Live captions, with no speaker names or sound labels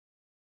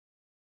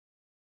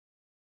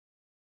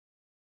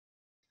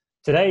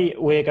Today,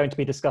 we're going to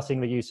be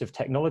discussing the use of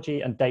technology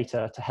and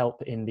data to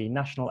help in the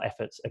national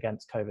efforts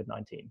against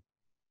COVID-19.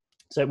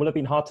 So it will have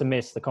been hard to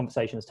miss the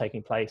conversations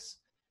taking place,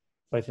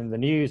 both in the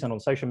news and on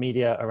social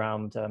media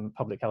around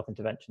public health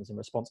interventions in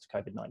response to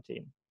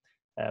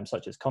COVID-19,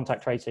 such as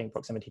contact tracing,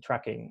 proximity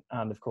tracking,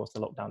 and of course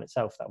the lockdown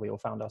itself that we all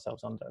found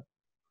ourselves under.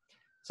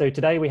 So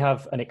today we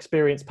have an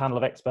experienced panel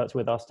of experts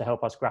with us to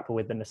help us grapple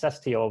with the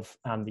necessity of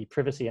and the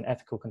privacy and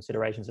ethical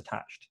considerations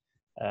attached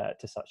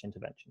to such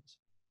interventions.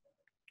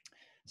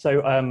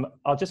 So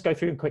I'll just go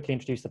through and quickly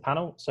introduce the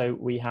panel. So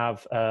we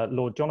have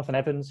Lord Jonathan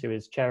Evans, who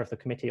is chair of the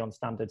Committee on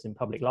Standards in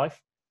Public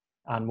Life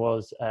and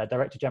was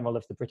Director General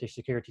of the British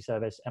Security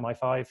Service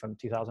MI5 from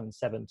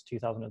 2007 to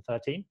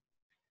 2013.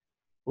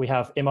 We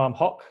have Imam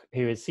Hock,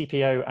 who is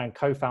CPO and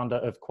co-founder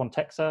of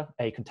Quantexa,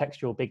 a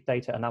contextual big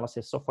data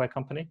analysis software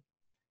company.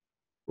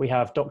 We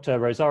have Dr.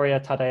 Rosaria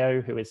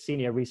Tadeo, who is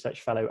Senior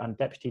Research Fellow and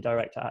Deputy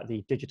Director at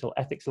the Digital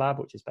Ethics Lab,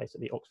 which is based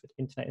at the Oxford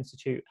Internet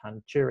Institute,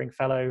 and Turing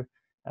Fellow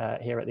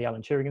here at the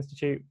Alan Turing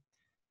Institute.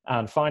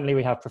 And finally,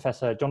 we have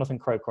Professor Jonathan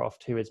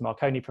Crowcroft, who is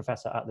Marconi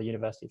Professor at the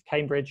University of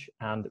Cambridge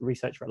and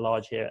researcher at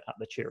large here at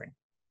the Turing.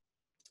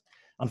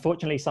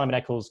 Unfortunately, Simon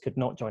Eccles could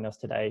not join us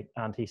today,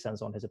 and he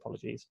sends on his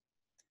apologies.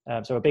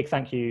 So a big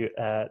thank you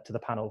to the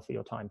panel for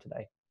your time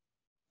today.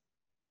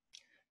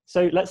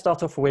 So let's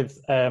start off with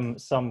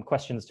some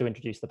questions to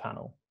introduce the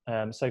panel.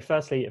 So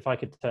firstly, if I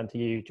could turn to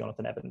you,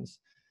 Jonathan Evans.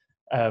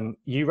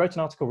 You wrote an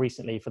article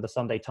recently for the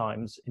Sunday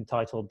Times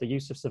entitled "The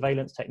Use of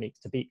Surveillance Techniques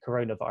to Beat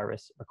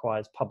Coronavirus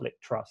Requires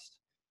Public Trust."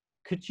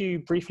 Could you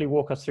briefly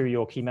walk us through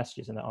your key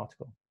messages in that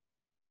article?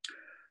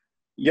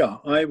 Yeah,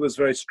 I was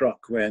very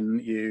struck when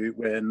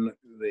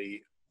the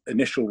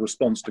initial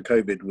response to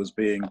COVID was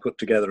being put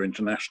together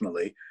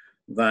internationally,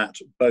 that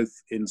both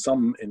in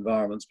some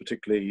environments,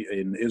 particularly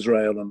in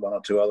Israel and one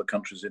or two other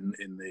countries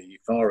in the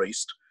Far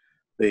East,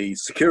 the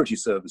security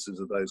services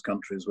of those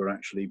countries were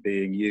actually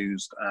being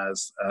used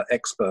as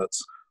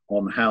experts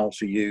on how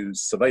to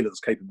use surveillance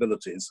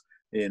capabilities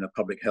in a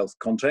public health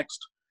context.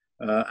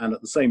 And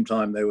at the same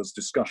time, there was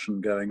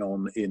discussion going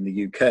on in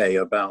the UK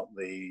about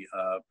the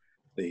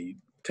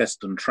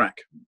test and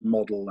track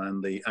model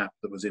and the app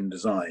that was in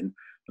design.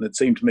 And it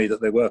seemed to me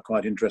that there were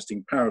quite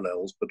interesting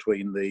parallels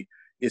between the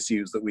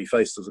issues that we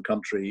faced as a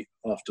country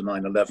after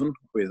 9/11,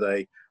 with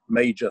a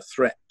major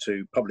threat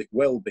to public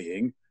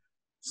well-being,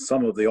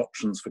 some of the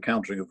options for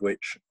countering of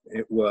which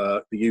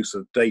were the use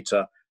of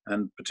data,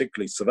 and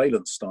particularly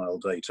surveillance style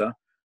data.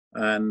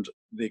 And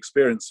the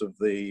experience of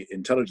the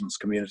intelligence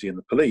community and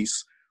the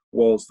police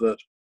was that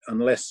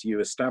unless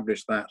you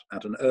establish that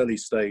at an early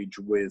stage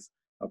with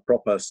a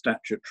proper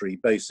statutory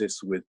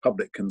basis with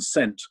public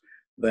consent,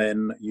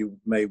 then you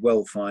may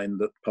well find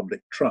that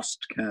public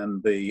trust can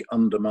be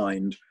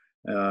undermined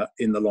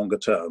in the longer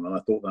term. And I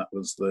thought that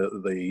was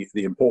the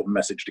important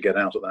message to get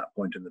out at that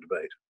point in the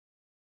debate.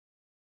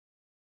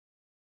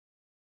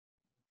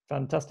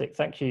 Fantastic,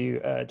 thank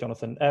you,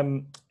 Jonathan.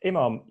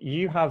 Imam,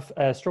 you have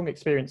strong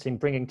experience in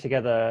bringing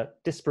together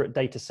disparate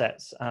data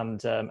sets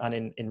and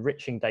in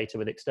enriching data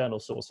with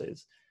external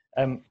sources.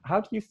 How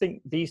do you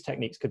think these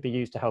techniques could be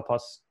used to help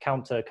us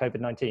counter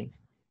COVID-19?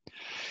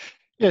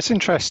 Yeah, it's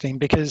interesting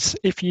because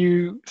if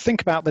you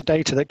think about the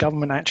data that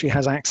government actually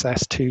has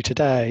access to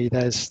today,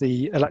 there's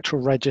the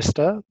electoral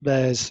register,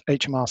 there's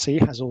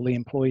HMRC has all the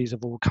employees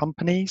of all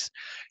companies,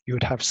 you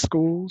would have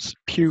schools,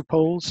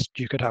 pupils,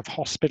 you could have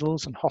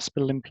hospitals and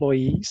hospital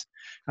employees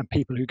and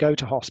people who go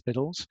to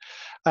hospitals,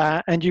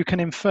 and you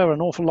can infer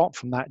an awful lot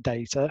from that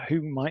data,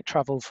 who might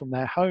travel from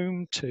their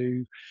home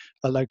to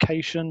a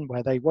location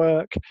where they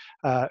work,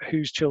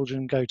 whose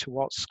children go to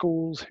what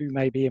schools, who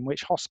may be in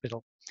which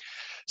hospital.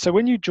 So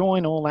when you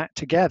join all that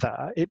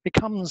together, it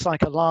becomes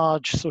like a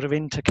large sort of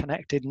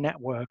interconnected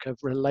network of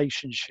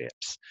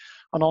relationships.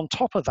 And on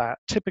top of that,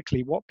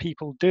 typically what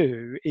people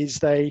do is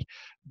they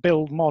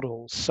build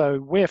models. So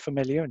we're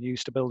familiar and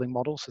used to building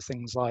models for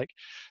things like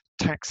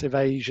tax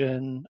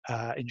evasion,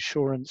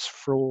 insurance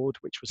fraud,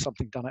 which was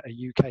something done at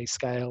a UK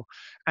scale,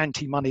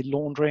 anti-money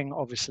laundering.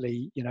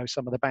 Obviously, you know,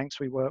 some of the banks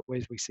we work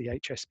with, we see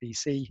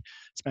HSBC,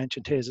 it's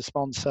mentioned here as a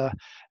sponsor.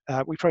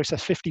 We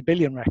process 50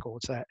 billion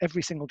records there,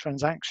 every single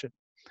transaction.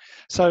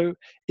 So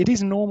it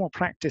is normal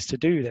practice to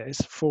do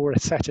this for a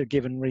set of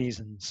given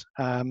reasons.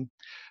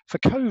 For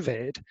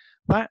COVID,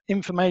 that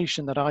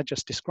information that I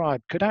just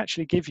described could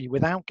actually give you,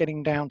 without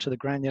getting down to the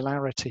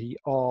granularity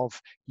of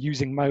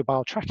using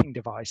mobile tracking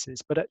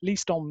devices, but at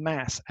least en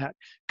masse at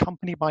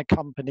company by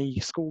company,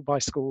 school by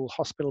school,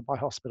 hospital by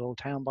hospital,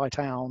 town by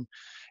town,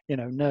 you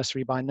know,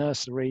 nursery by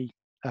nursery,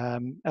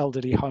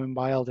 elderly home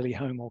by elderly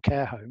home or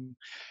care home,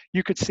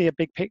 you could see a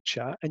big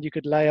picture, and you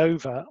could lay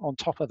over on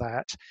top of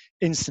that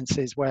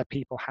instances where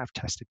people have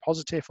tested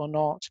positive or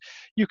not.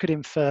 You could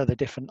infer the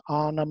different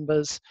R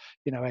numbers.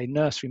 You know, a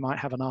nursery might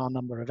have an R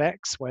number of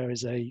X,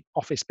 whereas a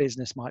office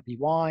business might be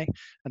Y,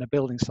 and a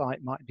building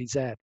site might be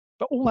Z.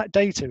 But all that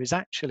data is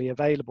actually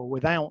available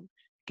without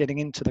getting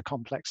into the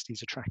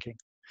complexities of tracking.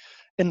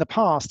 In the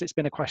past, it's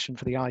been a question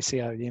for the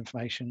ICO, the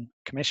Information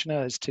Commissioner,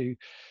 as to,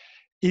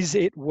 is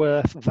it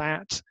worth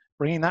that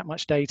bringing that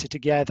much data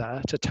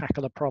together to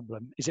tackle a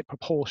problem, is it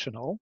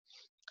proportional?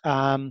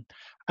 And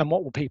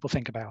what will people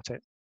think about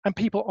it? And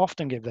people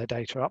often give their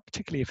data up,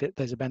 particularly if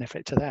there's a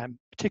benefit to them,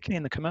 particularly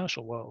in the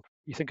commercial world.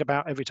 You think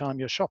about every time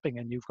you're shopping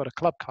and you've got a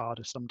club card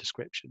of some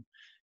description,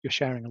 you're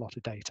sharing a lot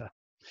of data.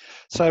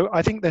 So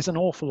I think there's an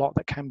awful lot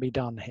that can be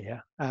done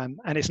here. And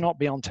it's not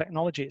beyond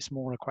technology, it's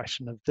more a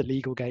question of the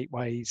legal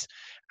gateways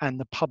and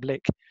the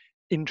public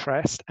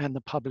interest and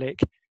the public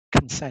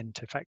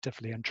consent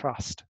effectively and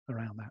trust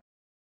around that.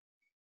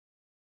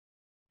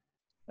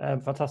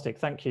 Fantastic,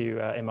 thank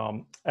you,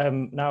 Imam.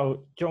 Now,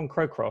 John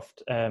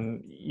Crowcroft,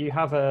 you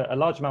have a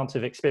large amount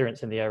of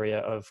experience in the area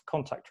of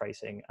contact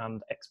tracing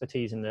and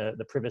expertise in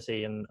the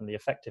privacy and the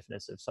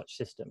effectiveness of such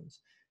systems.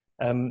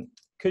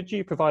 Could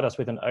you provide us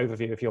with an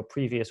overview of your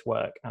previous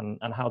work and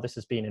how this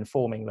has been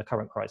informing the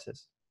current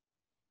crisis?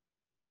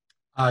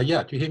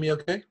 Yeah, do you hear me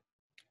okay?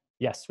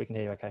 Yes, we can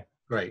hear you okay.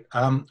 Great.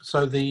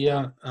 So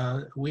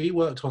we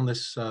worked on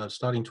this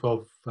starting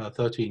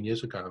 13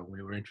 years ago.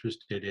 We were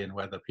interested in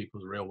whether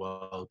people's real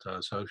world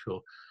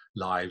social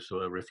lives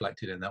were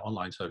reflected in their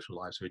online social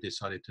lives. So we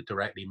decided to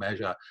directly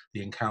measure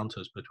the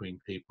encounters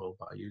between people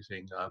by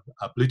using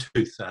a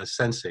Bluetooth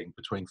sensing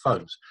between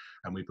phones.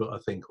 And we built a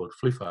thing called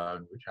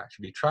FluPhone, which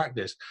actually tracked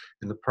this.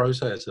 In the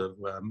process of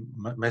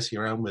messing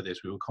around with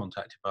this, we were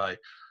contacted by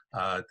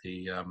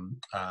the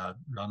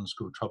London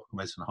School of Tropical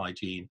Medicine and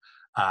Hygiene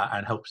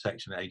and Health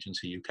Protection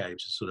Agency UK,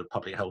 which is sort of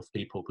public health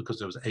people, because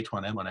there was an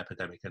H1N1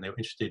 epidemic, and they were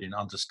interested in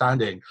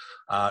understanding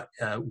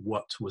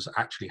what was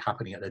actually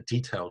happening at a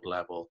detailed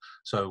level.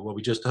 So what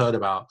we just heard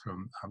about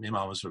from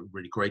Imam was a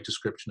really great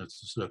description of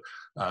sort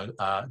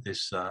of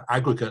this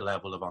aggregate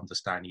level of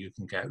understanding you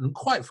can get, and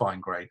quite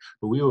fine grained,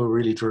 but we were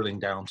really drilling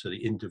down to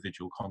the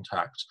individual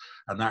contacts,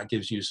 and that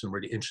gives you some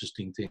really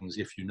interesting things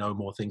if you know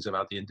more things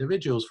about the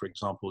individuals. For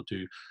example,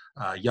 do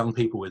young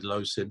people with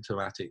low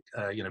symptomatic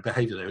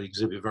behavior, they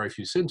exhibit very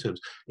few symptoms,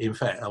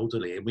 infect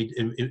elderly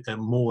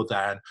more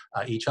than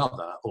each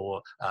other,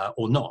 or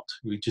not.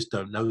 We just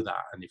don't know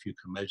that. And if you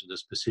can measure the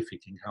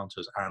specific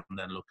encounters and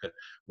then look at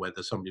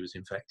whether somebody was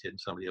infected and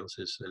somebody else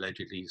is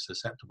allegedly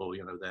susceptible,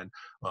 then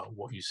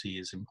what you see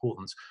is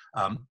important.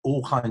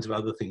 All kinds of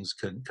other things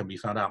can be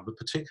found out, but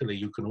particularly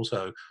you can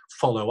also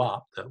follow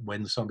up that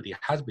when somebody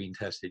has been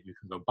tested, you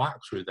can go back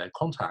through their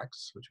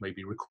contacts, which may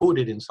be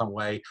recorded in some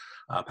way,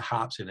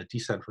 perhaps in a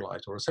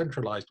decentralized or a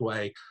centralized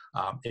way.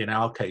 In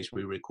our case,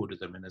 we recorded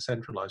them in a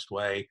centralized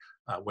way,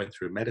 went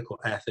through medical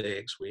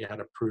ethics, we had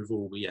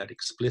approval, we had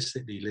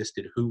explicitly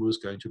listed who was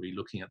going to be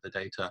looking at the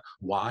data,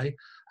 why,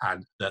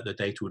 and that the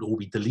data would all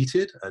be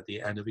deleted at the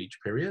end of each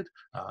period.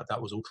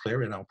 That was all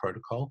clear in our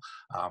protocol.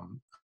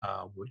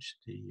 Which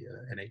the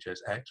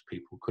NHSX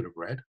people could have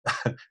read.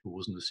 It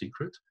wasn't a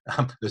secret.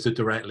 There's a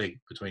direct link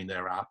between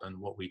their app and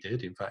what we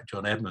did. In fact,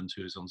 John Edmonds,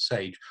 who is on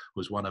stage,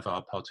 was one of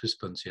our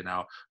participants in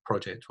our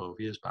project 12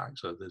 years back.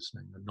 So there's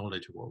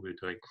knowledge of what we were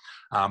doing.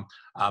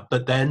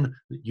 But then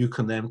you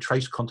can then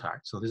trace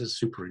contacts. So this is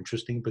super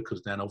interesting,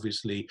 because then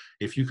obviously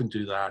if you can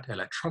do that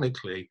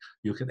electronically,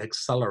 you can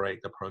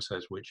accelerate the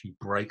process which you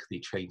break the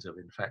chains of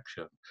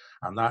infection.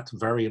 And that's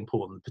very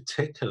important,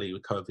 particularly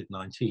with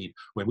COVID-19.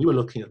 When we were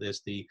looking at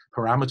this, the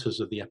parameters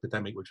of the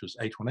epidemic, which was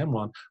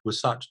H1N1,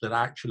 was such that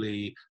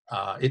actually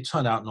it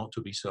turned out not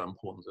to be so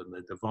important,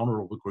 and the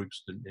vulnerable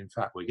groups, in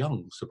fact, were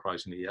young.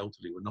 Surprisingly, the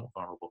elderly were not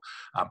vulnerable.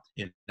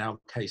 In our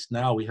case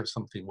now, we have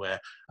something where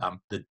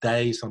the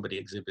day somebody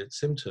exhibits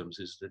symptoms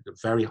is the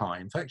very high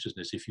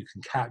infectiousness. If you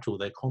can catch all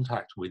their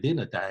contacts within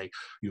a day,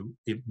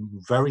 it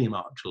very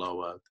much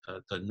lower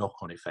the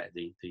knock-on effect,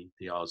 the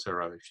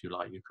R0, if you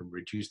like. You can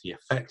reduce the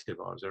effective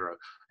R0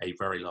 a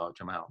very large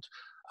amount.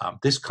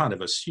 This kind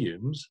of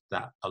assumes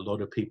that a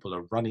lot of people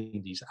are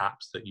running these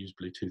apps that use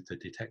Bluetooth to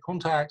detect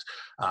contacts.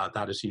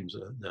 That assumes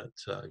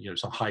that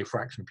some high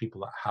fraction of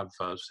people that have,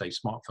 say,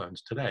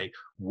 smartphones today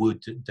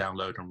would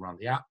download and run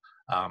the app.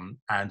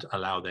 And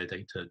allow their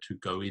data to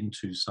go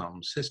into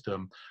some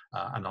system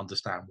and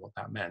understand what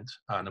that meant.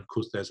 And of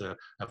course, there's a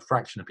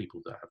fraction of people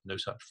that have no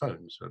such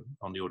phones,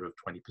 on the order of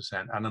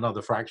 20%, and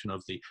another fraction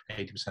of the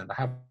 80% that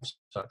have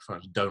such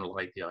phones don't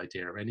like the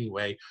idea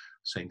anyway.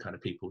 Same kind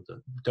of people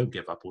that don't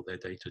give up all their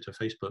data to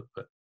Facebook,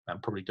 but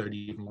probably don't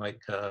even like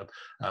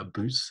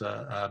Boots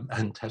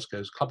and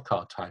Tesco's club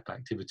card type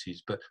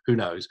activities, but who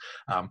knows.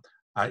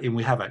 And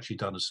we have actually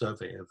done a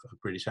survey of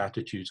British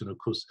attitudes, and of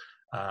course,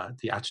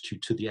 the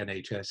attitude to the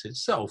NHS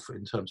itself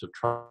in terms of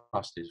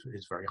trust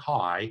is very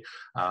high,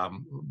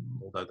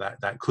 although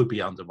that could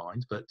be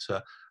undermined. But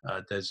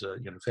there's a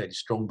fairly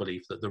strong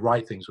belief that the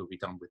right things will be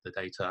done with the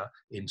data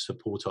in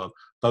support of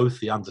both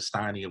the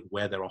understanding of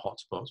where there are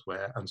hotspots,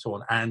 where and so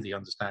on, and the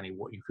understanding of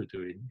what you could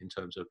do in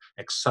terms of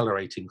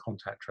accelerating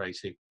contact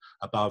tracing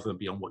above and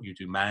beyond what you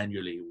do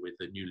manually with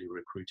the newly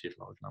recruited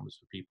large numbers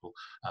of people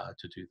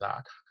to do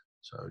that.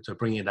 So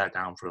bringing that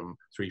down from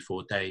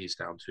 3-4 days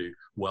down to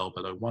well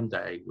below 1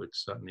 day would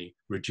certainly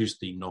reduce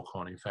the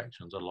knock-on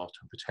infections a lot,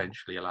 and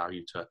potentially allow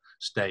you to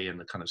stay in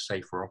the kind of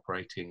safer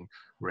operating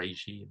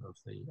regime of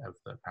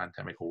the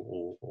pandemic,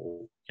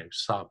 or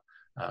sub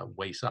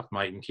way stuff,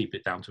 might even keep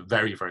it down to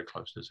very, very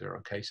close to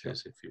 0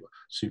 cases if you were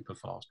super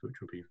fast, which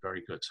would be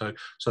very good.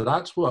 So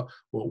that's what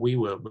we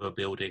were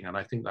building, and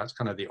I think that's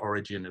kind of the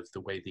origin of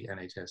the way the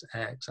NHS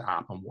X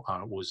app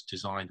was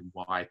designed and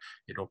why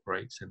it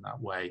operates in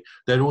that way.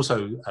 There are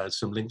also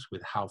some links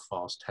with how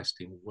fast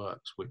testing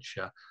works, which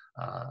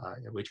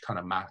kind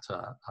of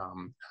matter,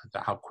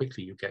 that how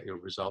quickly you get your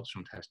results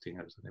from testing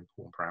is an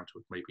important parameter,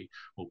 which maybe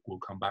we'll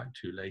come back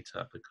to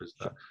later, because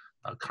the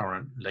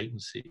current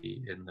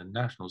latency in the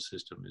national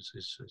system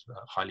is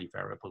highly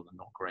variable and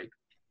not great.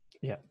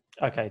 Yeah.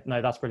 Okay.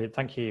 No, that's brilliant.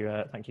 Thank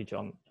you,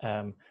 John.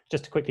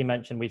 Just to quickly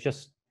mention, we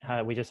just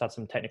had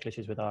some technical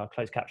issues with our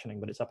closed captioning,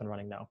 but it's up and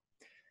running now.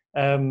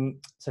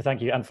 So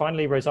thank you. And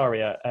finally,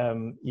 Rosaria,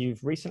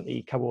 you've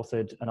recently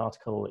co-authored an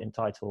article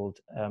entitled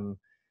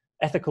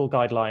 "Ethical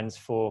Guidelines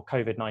for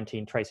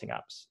COVID-19 Tracing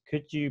Apps."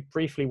 Could you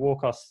briefly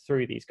walk us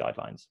through these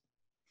guidelines?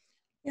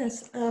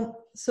 Yes,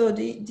 so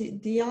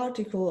the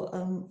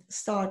article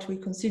starts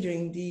with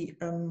considering the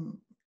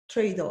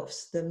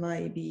trade-offs that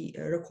might be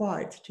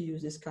required to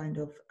use this kind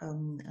of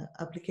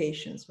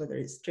applications, whether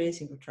it's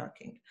tracing or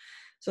tracking.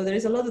 So there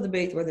is a lot of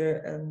debate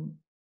whether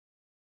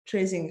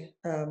tracing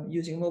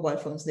using mobile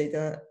phones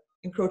data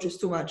encroaches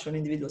too much on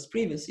individuals'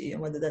 privacy,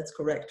 and whether that's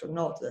correct or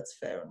not, that's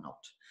fair or not.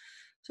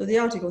 So the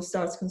article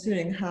starts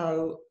considering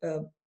how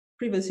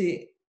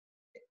privacy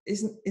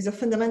is a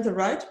fundamental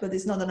right, but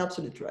it's not an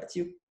absolute right.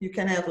 You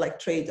can have like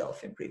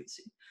trade-off in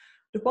privacy.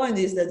 The point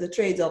is that the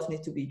trade-off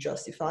needs to be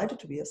justified,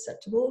 to be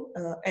acceptable,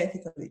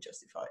 ethically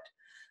justified.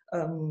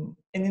 And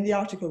in the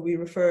article, we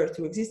refer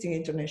to existing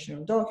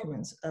international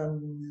documents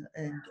and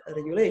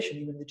regulation,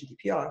 even the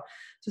GDPR,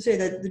 to say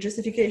that the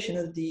justification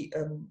of the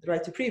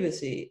right to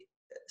privacy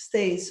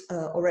stays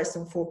or rests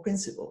on 4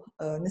 principles.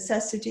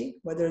 Necessity,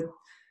 whether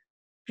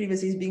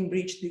privacy is being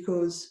breached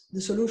because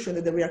the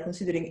solution that we are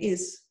considering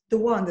is the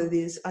one that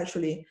is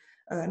actually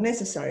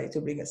necessary to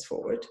bring us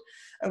forward,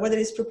 whether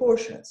it's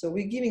proportionate. So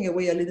we're giving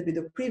away a little bit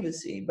of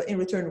privacy, but in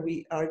return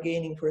we are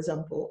gaining, for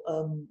example,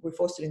 we're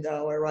fostering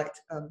our right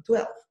to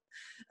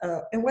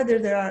health, and whether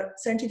there are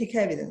scientific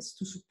evidence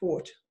to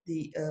support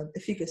the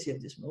efficacy of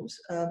these moves,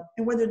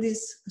 and whether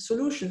these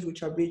solutions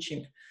which are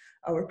breaching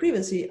our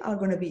privacy are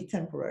going to be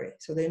temporary,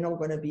 so they're not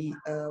going to be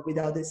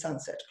without the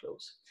sunset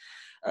clause.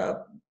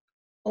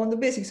 On the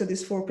basis of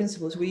these 4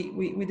 principles,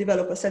 we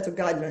develop a set of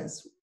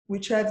guidelines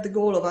which have the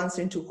goal of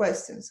answering 2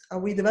 questions. Are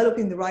we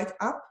developing the right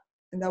app?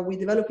 And are we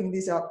developing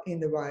this app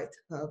in the right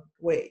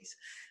ways?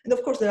 And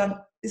of course,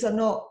 these are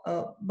not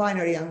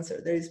binary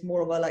answers. There is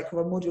more of a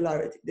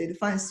modularity. They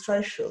define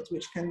thresholds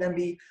which can then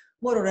be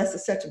more or less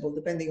acceptable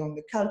depending on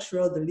the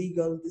cultural, the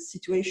legal, the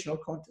situational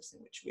context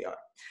in which we are.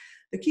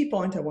 The key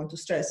point I want to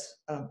stress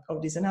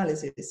of this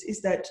analysis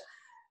is that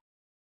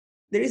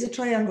there is a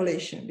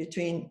triangulation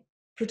between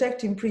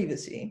protecting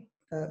privacy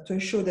to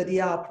ensure that the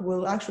app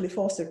will actually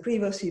foster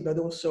privacy, but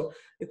also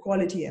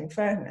equality and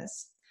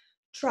fairness,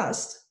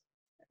 trust,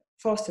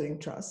 fostering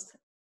trust,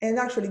 and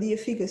actually the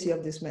efficacy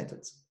of these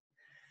methods.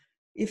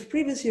 If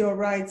privacy or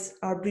rights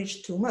are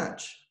breached too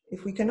much,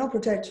 if we cannot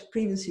protect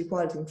privacy,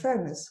 equality, and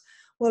fairness,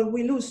 well,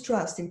 we lose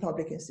trust in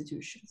public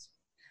institutions.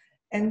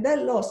 And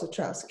that loss of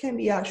trust can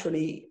be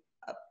actually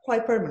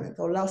quite permanent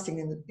or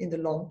lasting in the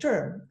long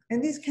term.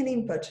 And this can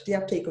impact the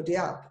uptake of the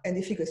app and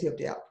the efficacy of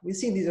the app. We've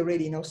seen this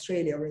already in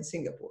Australia or in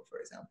Singapore, for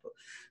example.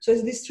 So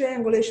it's this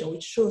triangulation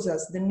which shows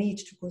us the need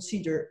to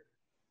consider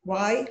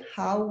why,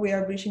 how we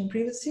are breaching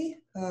privacy,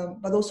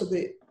 but also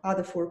the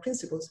other 4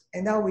 principles,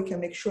 and how we can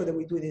make sure that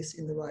we do this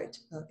in the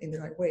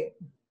right way.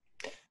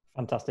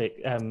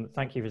 Fantastic.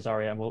 Thank you,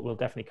 Rosaria. And we'll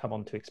definitely come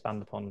on to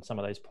expand upon some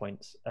of those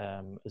points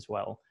as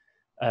well.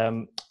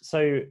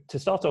 So to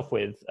start off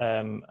with,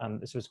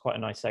 and this was quite a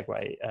nice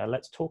segue,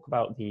 let's talk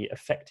about the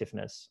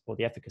effectiveness or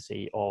the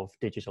efficacy of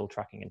digital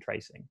tracking and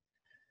tracing.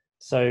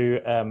 So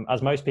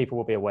as most people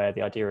will be aware,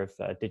 the idea of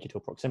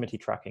digital proximity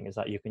tracking is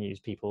that you can use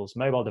people's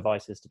mobile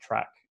devices to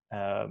track,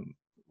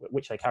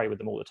 which they carry with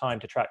them all the time,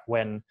 to track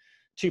when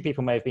 2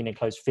 people may have been in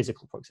close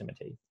physical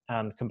proximity.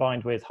 And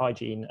combined with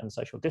hygiene and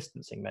social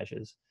distancing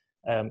measures,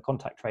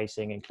 contact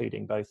tracing,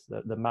 including both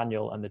the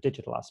manual and the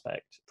digital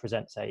aspect,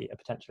 presents a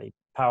potentially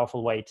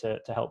powerful way to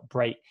help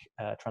break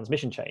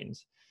transmission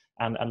chains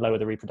and lower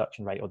the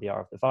reproduction rate or the R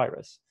of the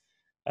virus.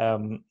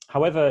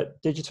 However,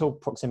 digital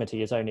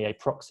proximity is only a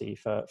proxy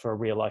for a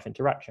real life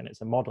interaction.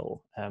 It's a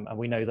model, and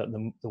we know that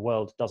the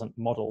world doesn't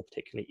model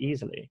particularly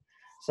easily.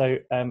 So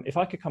if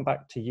I could come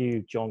back to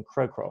you, John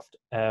Crowcroft,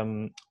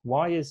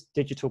 why is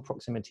digital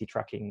proximity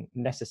tracking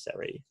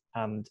necessary,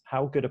 and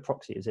how good a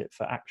proxy is it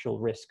for actual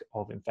risk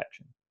of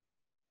infection?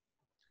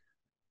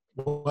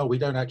 Well, we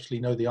don't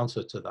actually know the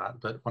answer to that,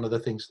 but one of the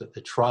things that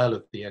the trial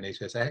of the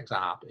NHS X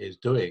app is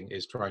doing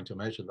is trying to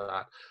measure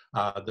that.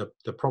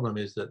 The problem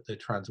is that the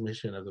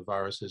transmission of the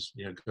viruses,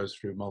 goes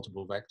through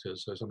multiple vectors.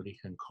 So somebody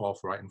can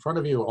cough right in front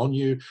of you or on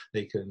you,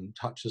 they can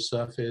touch the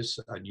surface,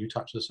 and you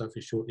touch the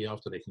surface shortly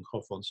after, they can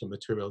cough on some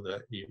material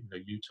that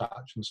you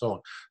touch, and so on.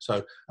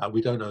 So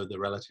we don't know the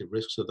relative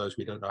risks of those.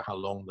 We don't know how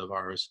long the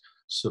virus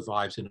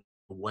survives in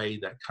way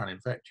that can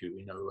infect you,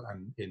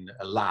 and in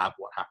a lab,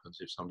 what happens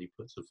if somebody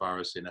puts a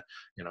virus in an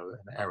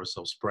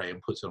aerosol spray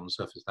and puts it on the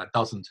surface? That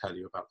doesn't tell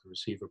you about the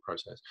receiver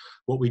process.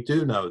 What we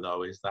do know,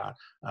 though, is that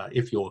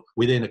if you're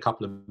within a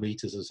couple of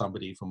meters of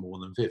somebody for more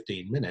than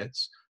 15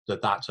 minutes,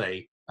 that's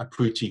a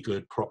pretty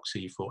good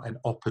proxy for an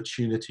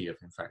opportunity of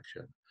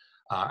infection.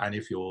 And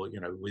if you're,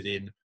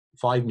 within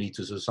 5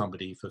 meters of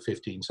somebody for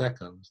 15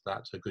 seconds,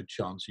 that's a good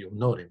chance you're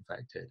not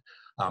infected.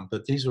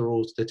 But these are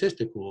all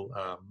statistical,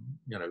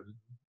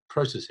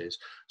 processes.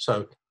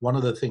 So one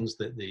of the things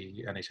that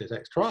the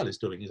NHSX trial is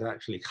doing is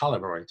actually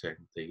calibrating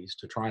these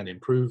to try and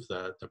improve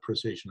the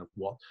precision of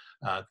what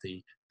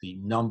the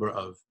number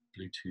of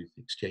Bluetooth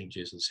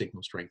exchanges and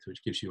signal strength,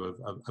 which gives you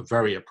a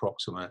very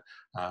approximate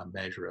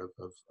measure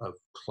of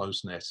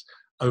closeness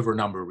over a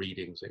number of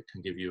readings. It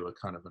can give you a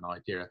kind of an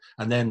idea,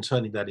 and then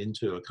turning that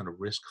into a kind of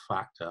risk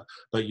factor.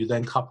 But you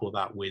then couple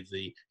that with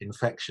the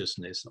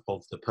infectiousness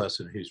of the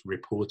person who's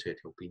reported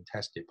or been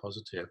tested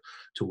positive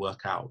to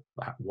work out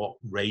at what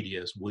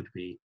radius would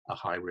be a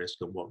high risk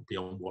and what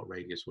beyond what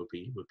radius would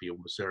be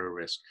almost zero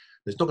risk.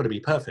 It's not going to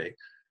be perfect,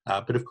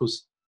 but of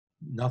course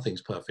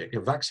nothing's perfect.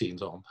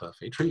 Vaccines aren't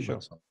perfect,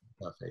 treatments aren't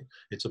perfect.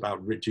 It's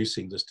about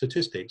reducing the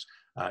statistics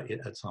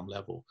at some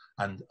level.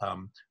 And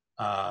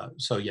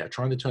so yeah,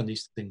 trying to turn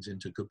these things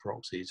into good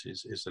proxies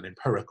is an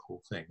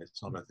empirical thing.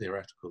 It's not a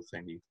theoretical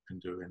thing you can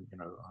do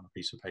on a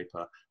piece of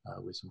paper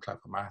with some clever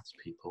maths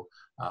people.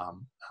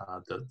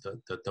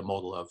 The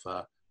model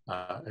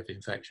of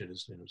infection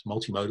is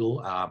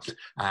multimodal,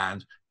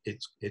 and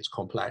it's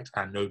complex,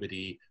 and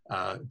nobody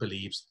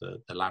believes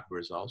the lab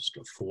results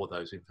for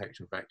those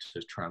infection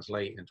vectors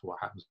translate into what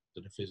happens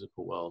in the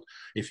physical world.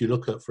 If you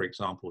look at, for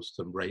example,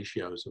 some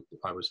ratios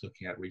I was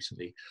looking at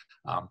recently,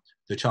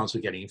 the chance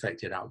of getting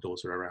infected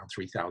outdoors are around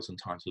 3,000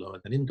 times lower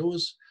than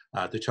indoors.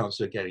 The chance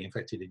of getting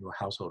infected in your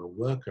household or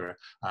work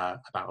are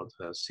about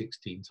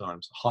 16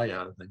 times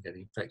higher than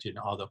getting infected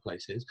in other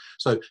places.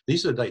 So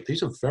these are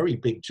very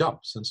big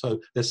jumps, and so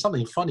there's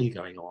something funny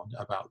going on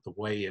about the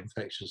way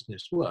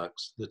infectiousness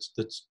works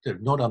that's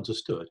not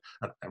understood.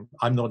 And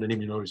I'm not an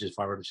immunologist,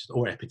 virologist,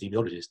 or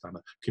epidemiologist. I'm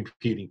a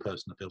computing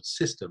person that builds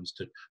systems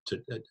to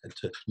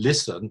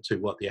listen to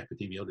what the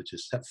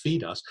epidemiologists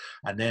feed us,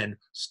 and then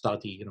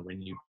study,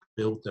 when you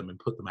build them and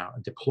put them out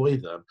and deploy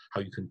them,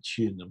 how you can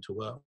tune them to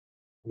work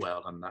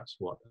well. And that's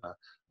what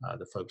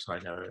the folks I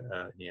know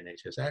in the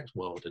NHSX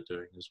world are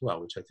doing as well,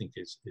 which I think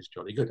is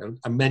jolly good.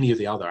 And many of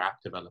the other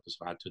app developers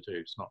have had to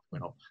do. We're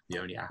not the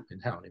only app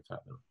in town. In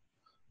fact, there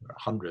are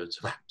hundreds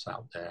of apps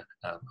out there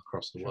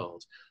across the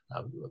world,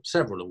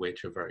 several of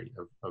which are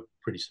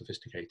pretty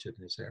sophisticated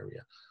in this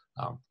area.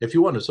 If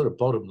you want a sort of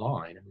bottom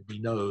line, we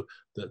know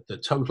that the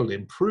total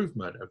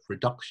improvement of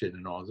reduction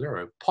in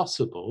R0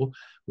 possible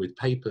with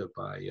paper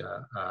by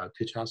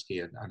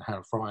Kuchowski and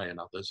Hannah Fry and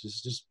others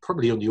is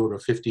probably on the order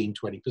of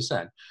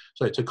 15–20%.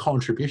 So it's a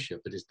contribution,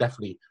 but it's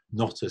definitely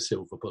not a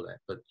silver bullet.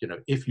 But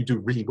if you do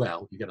really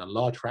well, you get a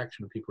large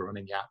fraction of people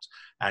running the apps,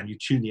 and you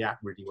tune the app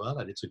really well,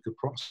 and it's a good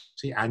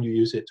proxy, and you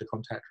use it to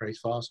contact trace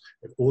fast.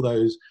 If all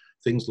those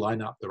things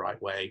line up the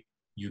right way,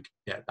 you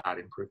get that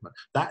improvement.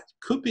 That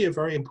could be a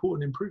very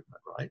important improvement,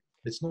 right?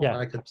 It's not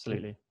like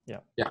absolutely. Yeah.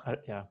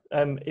 Yeah.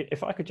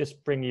 If I could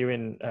just bring you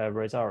in,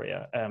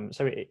 Rosaria.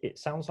 So it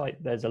sounds like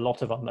there's a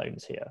lot of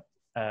unknowns here,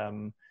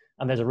 and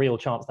there's a real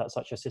chance that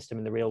such a system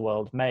in the real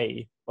world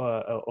may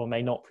or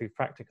may not prove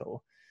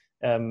practical.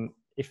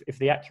 If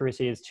the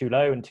accuracy is too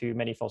low and too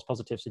many false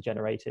positives are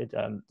generated,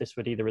 this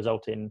would either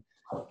result in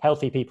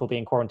healthy people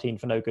being quarantined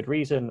for no good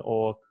reason,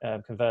 or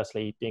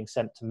conversely being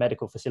sent to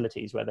medical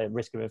facilities where the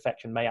risk of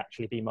infection may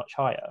actually be much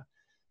higher.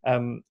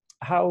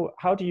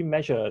 How do you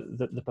measure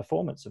the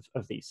performance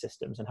of these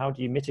systems, and how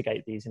do you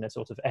mitigate these in a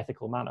sort of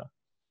ethical manner?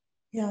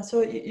 Yeah,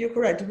 so you're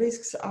correct. The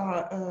risks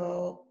are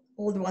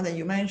all the one that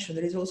you mentioned.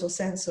 There is also a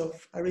sense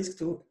of a risk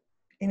to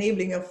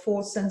enabling a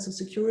false sense of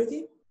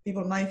security.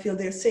 People might feel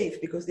they're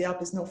safe because the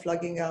app is not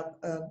flagging up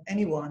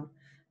anyone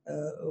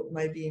who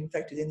might be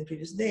infected in the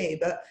previous day.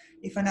 But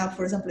if an app,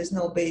 for example, is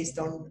not based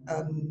on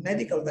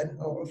medical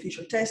or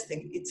official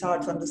testing, it's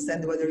hard to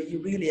understand whether you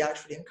really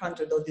actually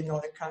encountered or did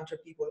not encounter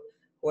people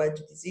who had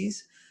the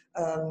disease,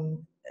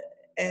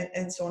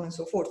 and so on and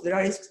so forth. There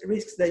are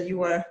risks that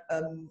you are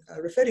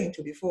referring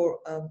to before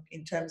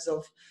in terms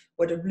of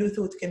whether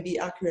Bluetooth can be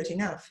accurate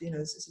enough.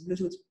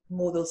 Bluetooth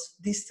models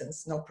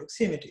distance, not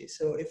proximity.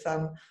 So if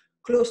I'm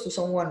close to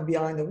someone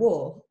behind the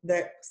wall,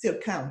 that still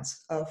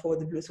counts for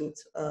the Bluetooth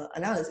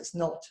analysis,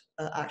 not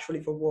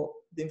actually for what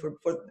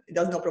it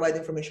does not provide the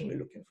information we're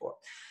looking for.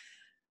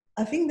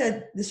 I think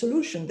that the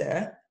solution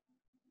there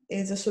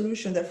is a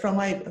solution that, from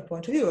my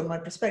point of view and my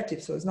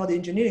perspective, so it's not the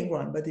engineering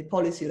one, but the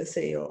policy, let's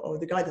say, or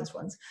the guidance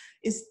ones,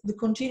 is the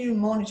continuing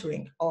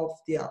monitoring of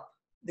the app,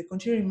 the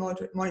continuing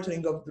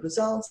monitoring of the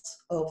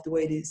results, of the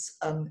way it is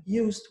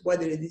used,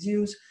 whether it is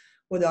used,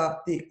 what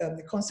are the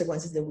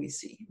consequences that we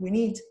see. We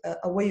need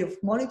a way of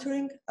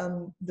monitoring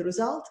the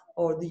result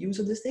or the use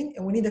of this thing,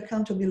 and we need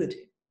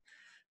accountability.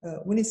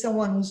 We need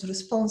someone who's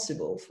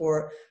responsible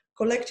for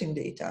collecting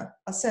data,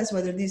 assess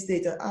whether these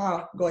data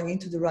are going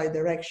into the right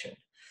direction,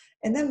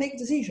 and then make a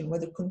decision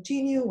whether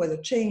continue, whether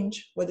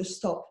change, whether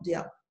stop the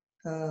app.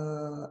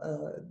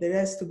 There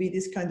has to be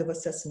this kind of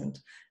assessment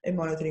and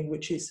monitoring,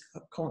 which is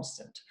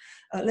constant.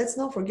 Let's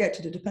not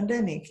forget that the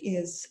pandemic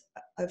is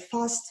a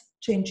fast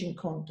changing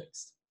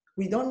context.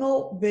 We don't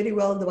know very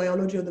well the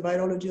biology or the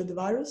virology of the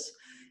virus,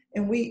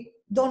 and we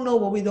don't know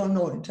what we don't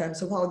know in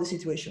terms of how the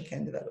situation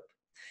can develop.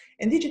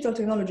 And digital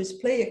technologies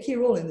play a key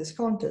role in this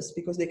context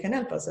because they can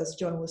help us, as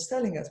John was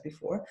telling us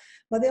before,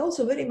 but they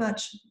also very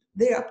much,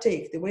 their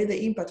uptake, the way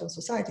they impact on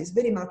society is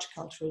very much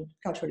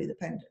culturally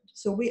dependent.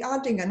 So we're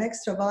adding an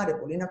extra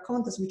variable in a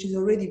context which is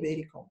already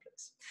very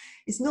complex.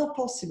 It's not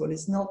possible,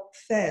 it's not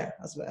fair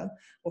as well,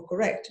 or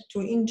correct, to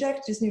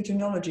inject this new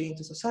technology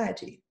into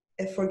society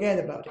and forget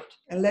about it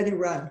and let it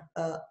run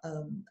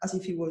as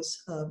if it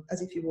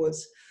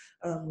was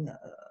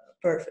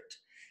perfect.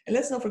 And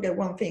let's not forget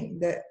one thing,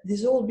 that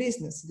this whole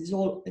business, this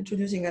whole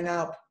introducing an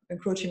app,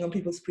 encroaching on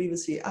people's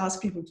privacy,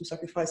 ask people to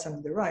sacrifice some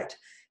of their right,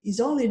 is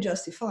only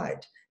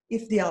justified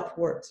if the app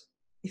works.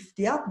 If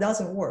the app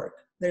doesn't work,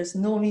 there's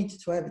no need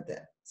to have it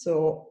there.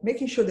 So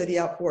making sure that the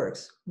app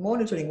works,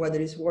 monitoring whether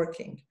it's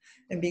working,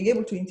 and being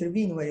able to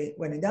intervene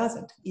when it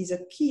doesn't is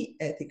a key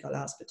ethical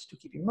aspect to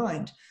keep in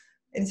mind.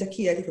 And it's a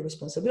key ethical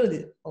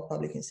responsibility of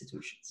public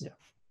institutions. Yeah,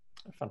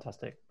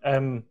 fantastic.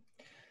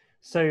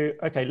 So,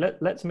 okay,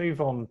 let's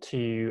move on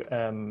to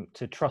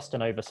trust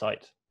and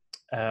oversight.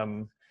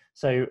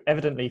 So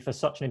evidently for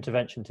such an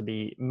intervention to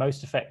be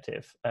most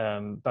effective,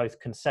 both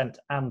consent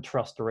and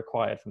trust are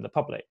required from the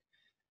public.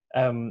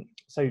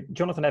 So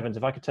Jonathan Evans,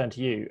 if I could turn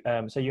to you.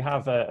 So you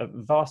have a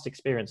vast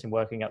experience in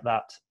working at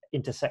that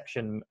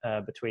intersection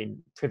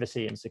between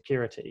privacy and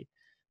security,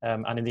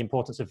 and in the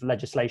importance of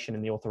legislation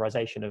in the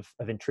authorization of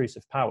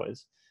intrusive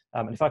powers.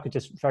 And if I could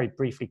just very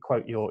briefly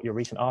quote your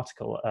recent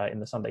article in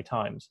the Sunday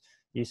Times,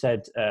 you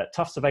said,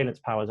 tough surveillance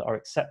powers are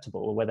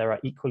acceptable where there are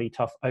equally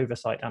tough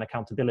oversight and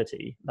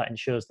accountability that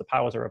ensures the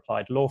powers are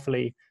applied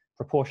lawfully,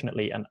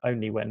 proportionately, and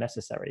only where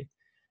necessary.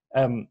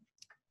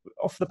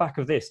 Off the back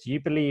of this, do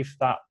you believe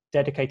that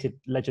dedicated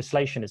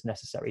legislation is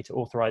necessary to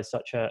authorize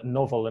such a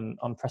novel and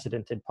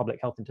unprecedented public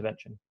health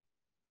intervention?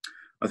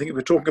 I think if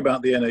we're talking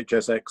about the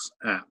NHSX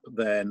app,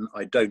 then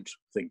I don't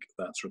think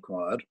that's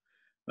required.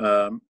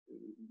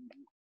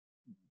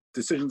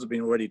 Decisions have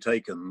been already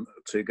taken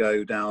to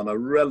go down a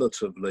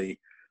relatively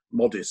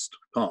modest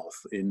path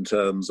in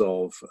terms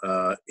of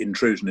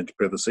intrusion into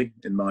privacy,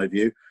 in my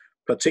view,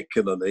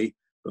 particularly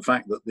the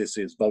fact that this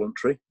is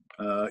voluntary.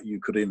 You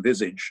could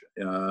envisage,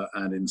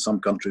 and in some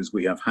countries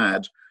we have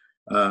had,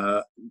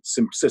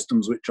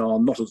 systems which are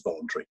not as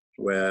voluntary,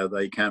 where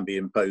they can be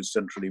imposed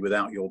centrally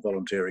without your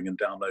volunteering and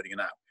downloading an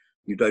app.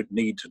 You don't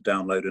need to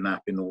download an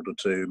app in order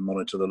to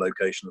monitor the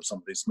location of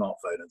somebody's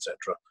smartphone,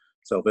 etc.,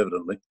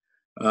 self-evidently.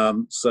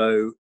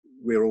 So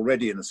we're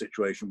already in a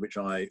situation which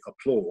I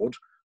applaud,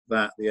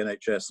 that the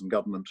NHS and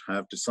government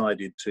have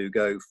decided to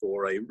go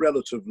for a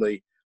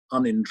relatively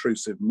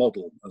unintrusive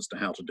model as to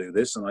how to do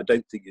this. And I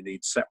don't think you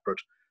need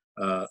separate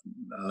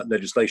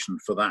legislation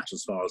for that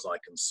as far as I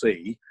can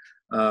see.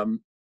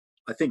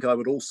 I think I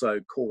would also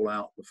call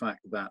out the fact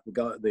that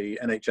the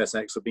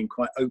NHSX have been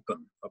quite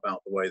open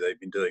about the way they've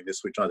been doing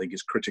this, which I think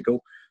is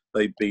critical.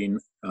 They've been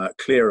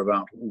clear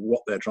about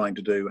what they're trying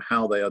to do,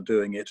 how they are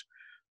doing it.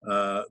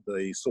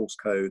 The source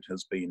code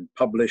has been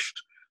published.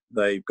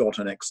 They've got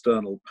an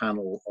external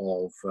panel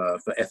for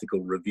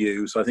ethical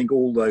review. So I think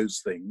all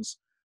those things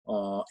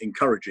are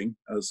encouraging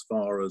as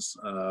far as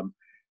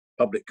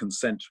public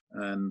consent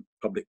and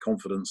public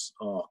confidence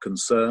are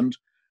concerned.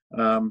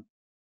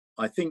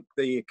 I think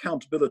the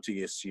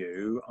accountability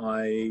issue,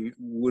 I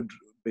would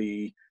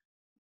be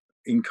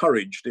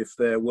encouraged if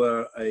there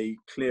were a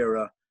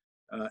clearer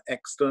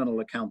external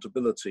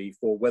accountability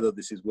for whether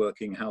this is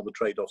working, how the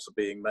trade-offs are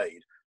being made.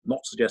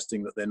 Not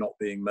suggesting that they're not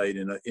being made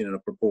in a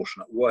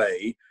proportionate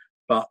way,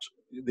 but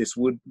this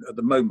would, at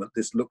the moment,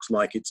 this looks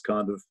like it's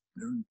kind of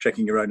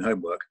checking your own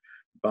homework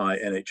by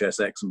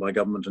NHSX and by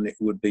government, and it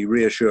would be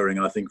reassuring,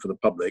 I think, for the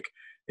public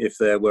if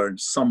there were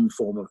some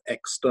form of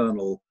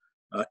external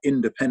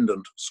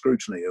independent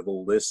scrutiny of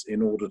all this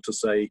in order to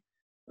say,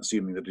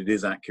 assuming that it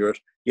is accurate,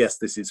 yes,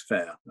 this is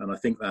fair. And I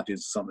think that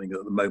is something that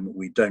at the moment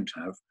we don't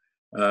have,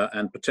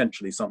 and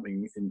potentially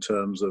something in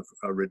terms of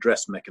a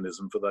redress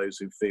mechanism for those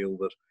who feel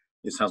that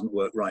this hasn't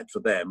worked right for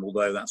them,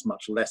 although that's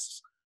much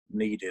less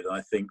needed,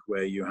 I think,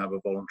 where you have a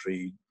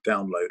voluntary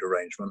download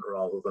arrangement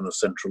rather than a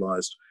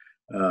centralised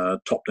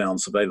top-down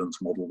surveillance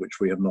model,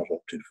 which we have not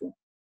opted for.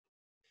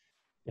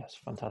 Yes,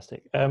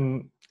 fantastic.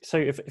 So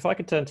if I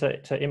could turn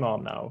to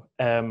Imam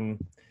now.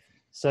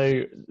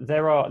 So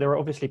there are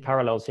obviously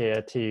parallels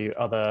here to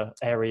other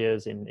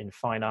areas in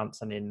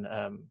finance and in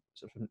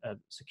sort of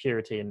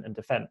security and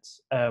defence.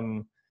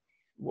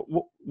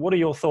 What are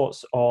your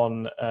thoughts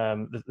on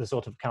the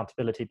sort of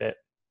accountability bit?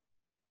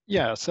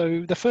 Yeah,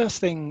 so the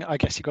first thing I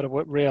guess you've got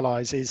to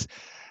realise is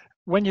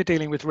when you're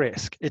dealing with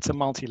risk, it's a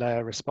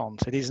multi-layer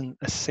response. It isn't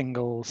a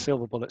single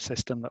silver bullet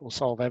system that will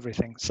solve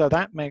everything. So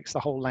that makes the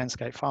whole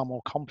landscape far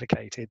more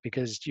complicated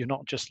because you're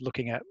not just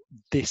looking at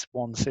this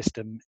one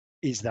system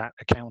is that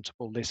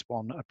accountable, this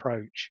one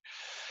approach?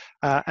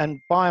 And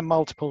by a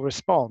multiple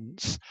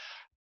response,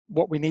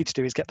 what we need to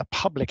do is get the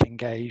public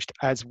engaged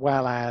as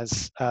well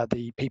as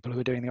the people who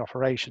are doing the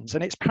operations.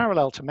 And it's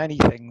parallel to many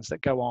things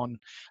that go on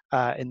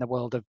in the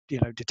world of,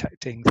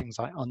 detecting things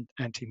like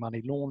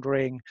anti-money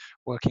laundering,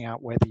 working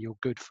out whether you're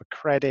good for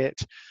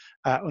credit,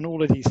 and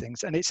all of these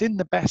things. And it's in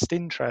the best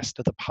interest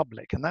of the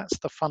public. And that's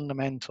the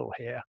fundamental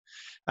here.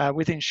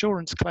 With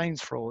insurance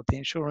claims fraud, the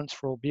Insurance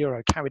Fraud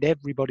Bureau carried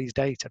everybody's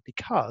data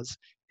because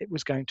it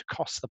was going to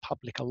cost the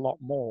public a lot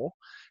more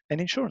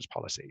than insurance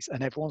policies.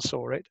 And everyone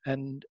saw it,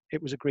 and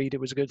it was agreed it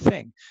was a good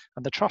thing.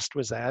 And the trust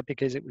was there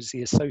because it was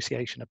the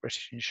Association of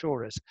British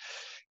Insurers.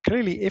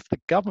 Clearly, if the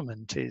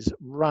government is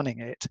running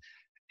it,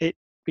 it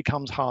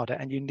becomes harder,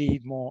 and you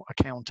need more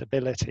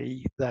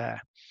accountability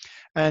there.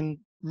 And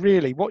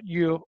really, what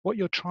you're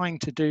trying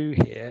to do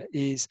here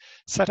is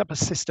set up a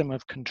system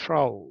of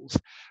controls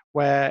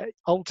where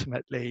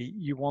ultimately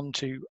you want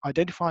to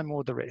identify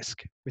more of the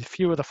risk with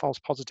fewer of the false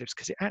positives,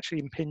 because it actually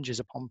impinges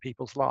upon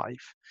people's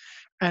life,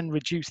 and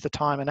reduce the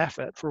time and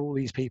effort for all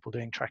these people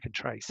doing track and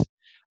trace.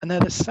 And they're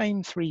the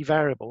same three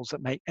variables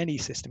that make any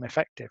system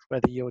effective,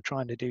 whether you're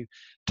trying to do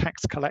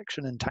tax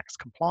collection and tax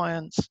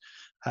compliance,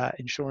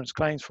 insurance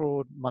claims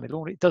fraud, money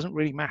laundering, it doesn't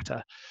really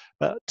matter.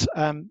 But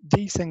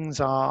these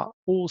things are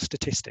all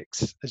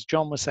statistics. As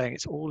John was saying,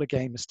 it's all a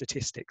game of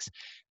statistics.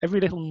 Every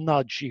little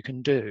nudge you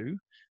can do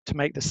to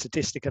make the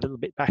statistic a little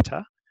bit better,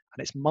 and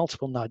it's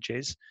multiple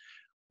nudges,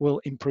 will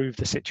improve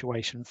the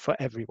situation for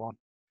everyone.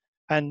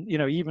 And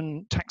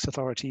even tax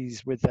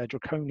authorities with their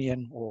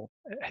draconian or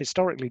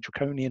historically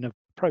draconian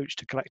approach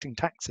to collecting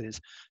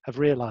taxes have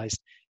realized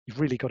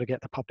you've really got to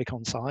get the public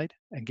on side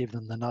and give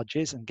them the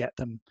nudges and get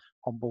them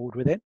on board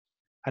with it.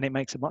 And it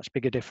makes a much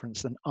bigger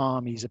difference than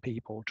armies of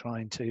people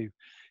trying to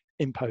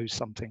impose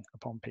something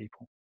upon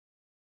people.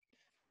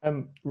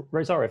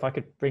 Rosario, if I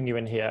could bring you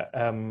in here.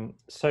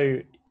 So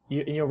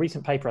in your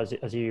recent paper,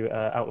 as you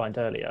outlined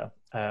earlier,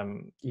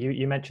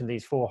 you mentioned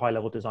these 4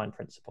 high-level design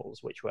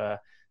principles, which were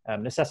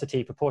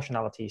necessity,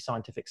 proportionality,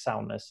 scientific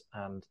soundness,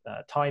 and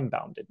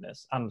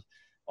time-boundedness. And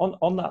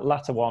on that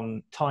latter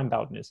one,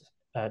 time-boundedness,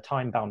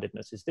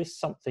 is this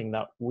something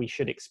that we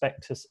should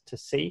expect to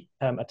see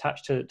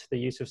attached to the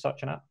use of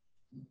such an app?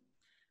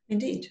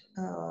 Indeed,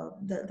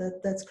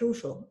 that's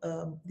crucial.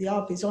 The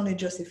app is only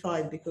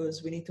justified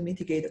because we need to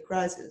mitigate the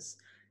crisis.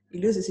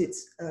 It loses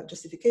its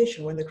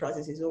justification when the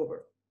crisis is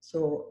over.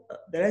 So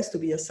there has to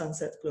be a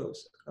sunset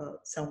clause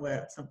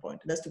somewhere, at some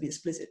point. It has to be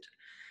explicit.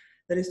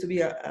 There is to be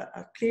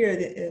a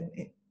clear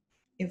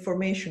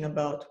information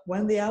about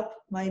when the app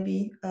might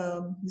be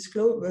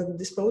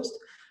disposed.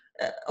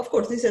 Of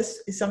course, this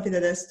is something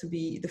that has to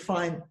be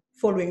defined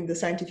following the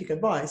scientific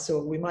advice.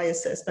 So we might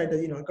expect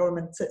that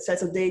government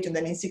sets a date, and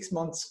then in 6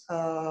 months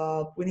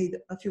we need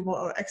a few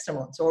more extra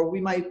months, or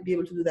we might be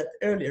able to do that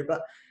earlier.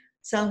 But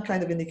some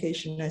kind of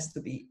indication has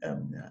to be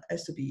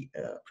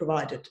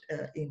provided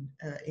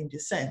in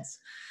this sense.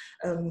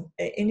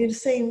 In the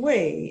same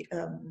way,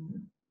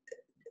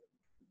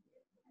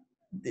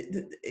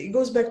 it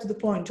goes back to the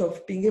point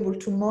of being able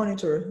to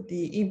monitor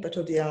the impact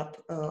of the app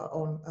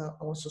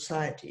on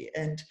society,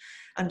 and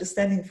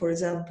understanding, for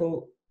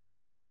example,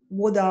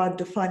 what are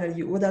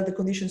the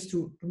conditions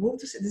to remove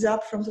this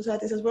app from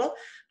societies as well,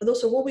 but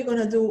also what we're going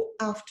to do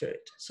after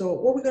it. So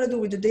what we're going to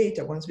do with the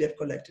data once we have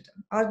collected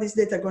them. Are these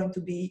data going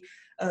to be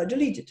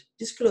deleted,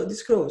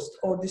 disclosed,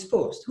 or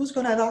disposed? Who's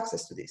going to have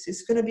access to this? Is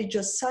it going to be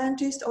just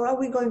scientists, or are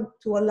we going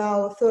to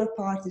allow third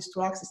parties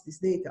to access this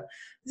data?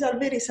 These are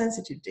very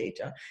sensitive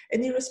data,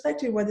 and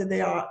irrespective of whether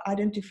they are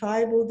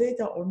identifiable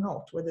data or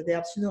not, whether they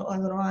are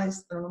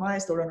anonymized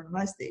or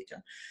anonymized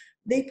data,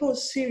 they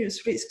pose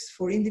serious risks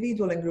for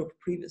individual and group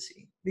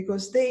privacy,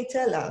 because they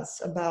tell us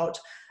about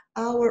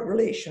our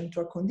relation to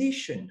a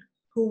condition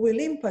who will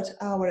impact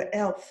our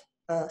health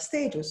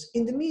status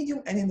in the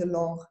medium and in the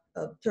long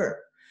term.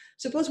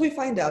 Suppose we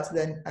find out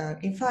then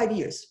in 5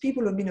 years,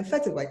 people who have been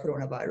affected by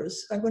coronavirus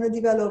are going to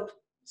develop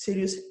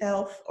serious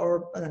health,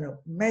 or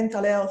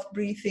mental health,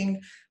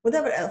 breathing,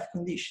 whatever health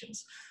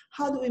conditions.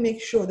 How do we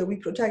make sure that we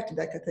protect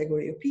that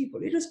category of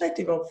people,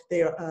 irrespective of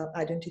their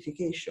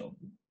identification,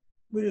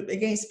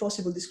 against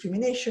possible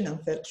discrimination,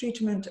 unfair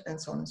treatment, and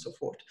so on and so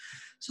forth?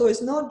 So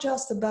it's not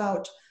just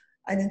about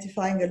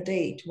identifying a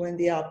date when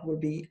the app will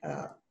be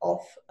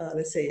off,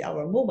 let's say,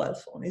 our mobile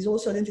phone. It's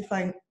also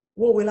identifying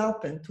what will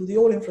happen to the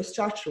whole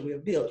infrastructure we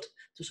have built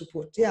to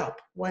support the app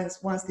once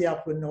the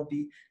app will not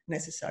be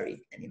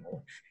necessary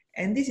anymore.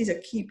 And this is a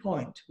key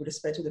point with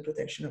respect to the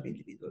protection of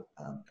individual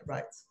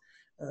rights,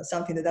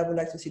 something that I would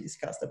like to see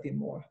discussed a bit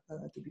more,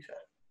 to be fair.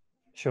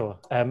 Sure.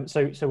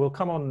 So we'll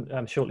come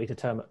on shortly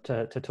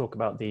to talk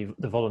about the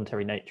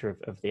voluntary nature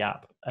of the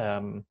app.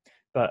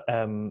 But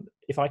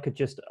if I could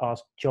just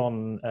ask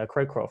John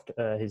Crowcroft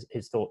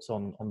his thoughts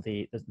on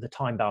the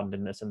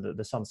time-boundedness and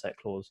the sunset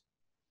clause.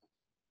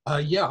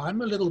 Yeah,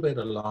 I'm a little bit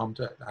alarmed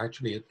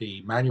actually at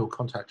the manual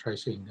contact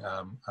tracing.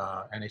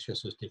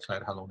 NHS has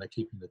declared how long they're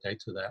keeping the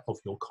data there of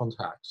your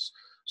contacts.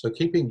 So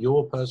keeping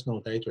your personal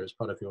data as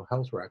part of your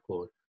health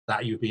record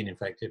that you've been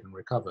infected and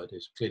recovered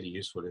is clearly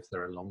useful if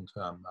there are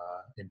long-term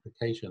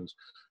implications.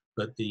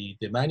 But the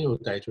manual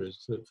data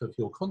is for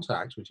your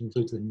contacts, which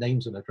includes the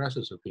names and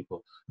addresses of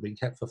people, have been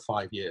kept for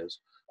 5 years.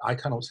 I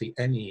cannot see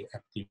any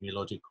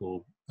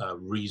epidemiological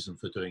reason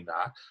for doing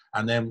that.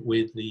 And then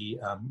with the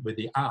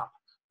app,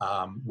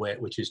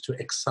 which is to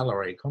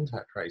accelerate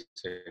contact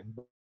tracing,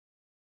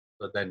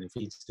 but then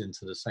feeds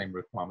into the same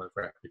requirement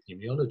for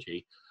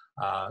epidemiology.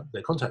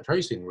 The contact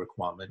tracing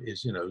requirement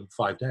is,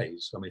 5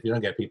 days. I mean, if you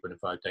don't get people in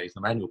 5 days,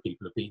 the manual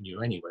people have beaten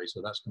you anyway, so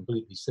that's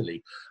completely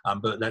silly.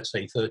 But let's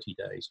say 30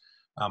 days.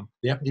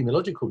 The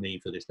epidemiological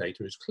need for this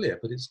data is clear,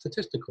 but it's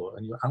statistical,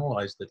 and you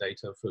analyze the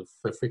data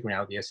for figuring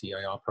out the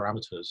SEAR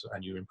parameters,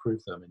 and you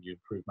improve them, and you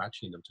improve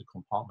matching them to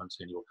compartments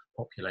in your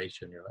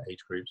population, your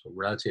age groups or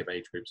relative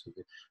age groups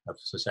of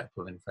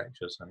susceptible,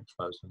 infectious, and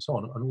exposed, and so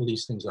on. And all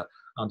these things are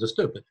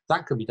understood, but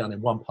that could be done in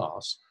one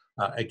pass,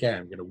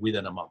 again,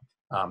 within a month.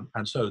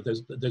 And so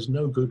there's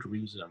no good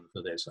reason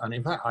for this. And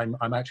in fact,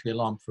 I'm actually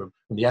alarmed from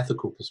the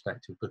ethical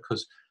perspective,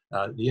 because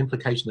the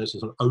implication is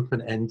an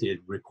open-ended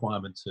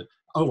requirement to,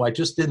 oh, I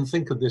just didn't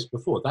think of this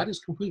before. That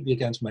is completely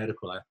against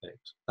medical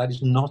ethics. That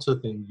is not a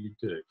thing you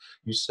do.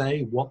 You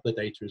say what the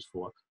data is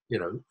for,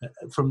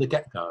 from the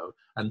get-go,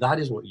 and that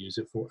is what you use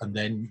it for, and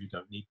then you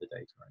don't need the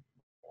data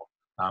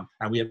anymore.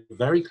 And we have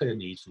very clear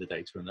needs for the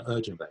data on an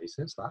urgent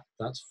basis.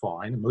 That's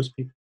fine. And most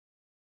people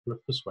are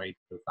persuaded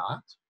of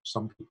that.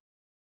 Some people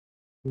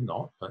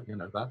not, but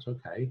that's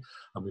okay,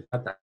 and we've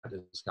had that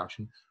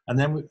discussion. And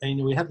then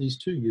we have these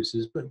two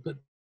uses, but the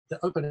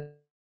open-ended,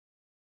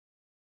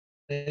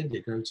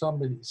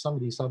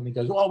 somebody suddenly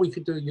goes, oh, we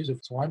could use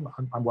it. So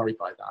I'm worried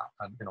by that,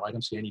 and I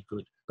don't see any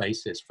good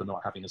basis for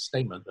not having a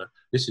statement that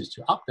this is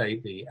to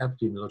update the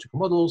epidemiological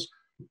models.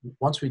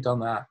 Once we've done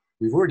that,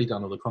 we've already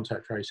done all the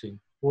contact tracing,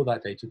 all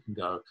that data can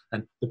go.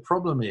 And the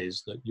problem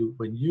is that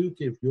when you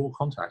give your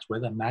contacts,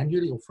 whether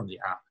manually or from the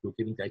app, you're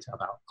giving data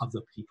about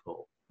other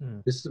people.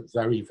 This is a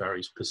very,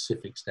 very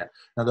specific step.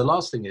 Now, the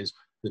last thing is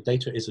the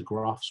data is a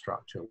graph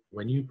structure.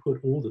 When you put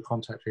all the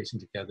contact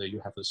tracing together,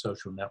 you have a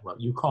social network.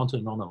 You can't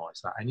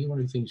anonymize that. Anyone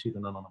who thinks you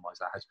can anonymize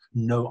that has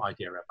no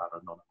idea about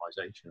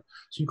anonymization.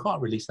 So you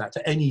can't release that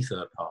to any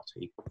third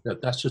party.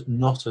 That's just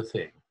not a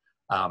thing.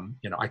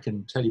 I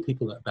can tell you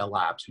people at Bell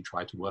Labs who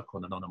tried to work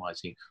on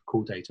anonymizing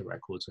call data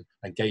records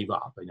and gave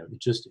up. It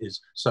just is.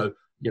 So,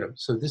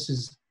 so this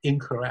is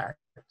incorrect.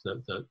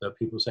 That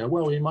people say,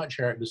 well, we might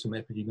share it with some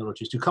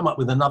epidemiologists to come up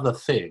with another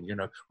thing,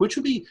 which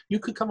would be, you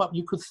could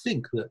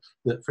think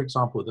that, for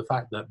example, the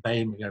fact that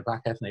BAME,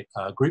 black ethnic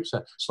groups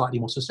are slightly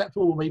more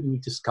susceptible, or maybe we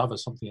discover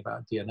something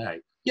about DNA.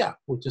 Yeah,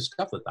 we'll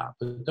discover that,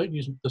 but don't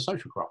use the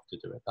social graph to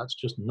do it. That's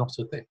just not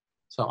a thing.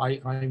 So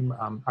I'm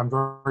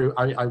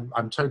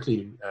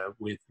totally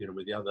with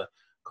the other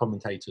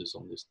commentators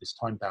on this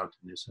time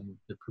boundedness, and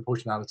the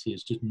proportionality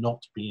has just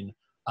not been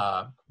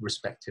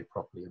respected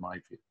properly in my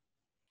view.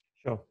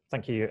 Sure,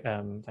 thank you,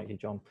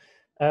 John.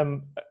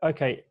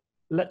 Okay,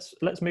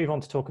 let's move on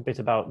to talk a bit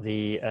about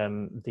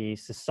the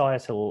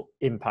societal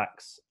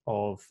impacts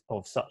of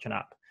such an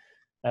app.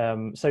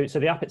 So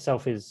the app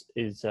itself is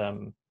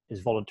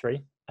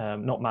voluntary,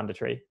 not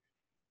mandatory,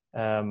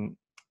 and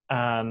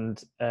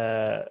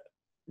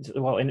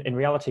well, in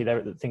reality,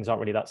 things aren't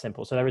really that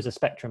simple. So there is a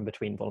spectrum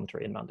between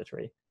voluntary and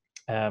mandatory,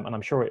 and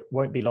I'm sure it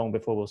won't be long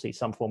before we'll see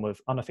some form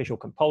of unofficial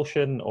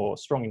compulsion or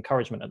strong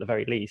encouragement, at the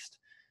very least,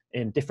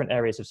 in different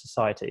areas of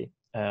society.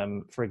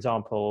 For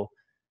example,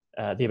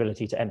 the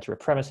ability to enter a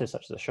premises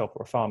such as a shop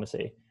or a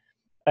pharmacy.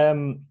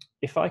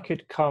 If I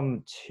could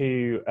come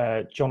to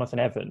Jonathan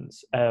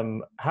Evans,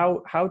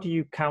 how do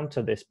you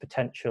counter this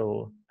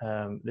potential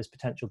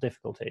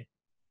difficulty?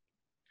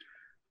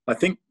 I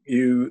think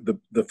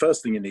the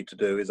first thing you need to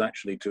do is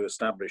actually to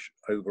establish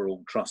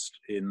overall trust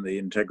in the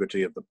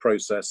integrity of the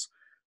process.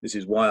 This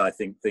is why I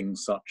think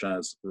things such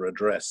as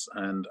redress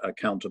and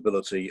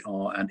accountability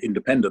and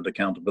independent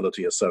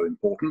accountability are so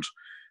important,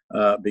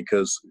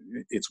 because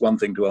it's one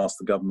thing to ask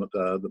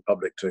the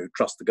public to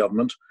trust the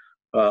government,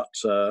 but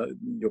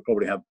you'll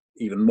probably have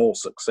even more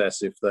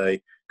success if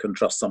they can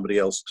trust somebody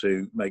else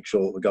to make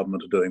sure that the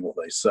government are doing what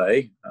they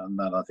say, and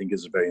that I think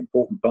is a very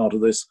important part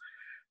of this.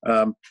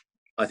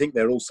 I think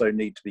there also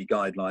need to be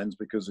guidelines,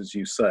 because, as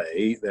you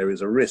say, there is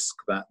a risk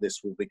that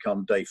this will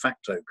become de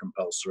facto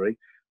compulsory,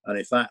 and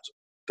if that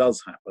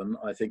does happen,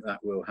 I think that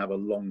will have a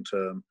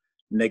long-term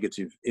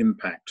negative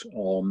impact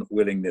on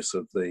willingness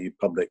of the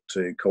public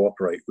to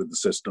cooperate with the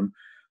system.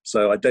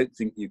 So I don't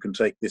think you can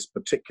take this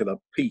particular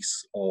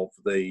piece of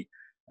the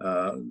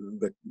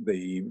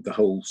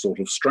whole sort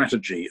of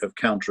strategy of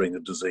countering a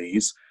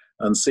disease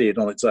and see it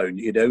on its own.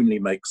 It only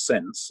makes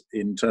sense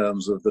in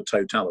terms of the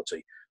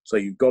totality. So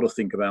you've got to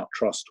think about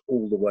trust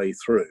all the way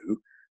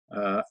through,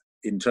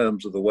 in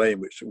terms of the way in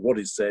which what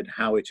is said,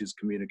 how it is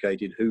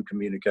communicated, who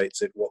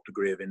communicates it, what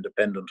degree of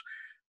independent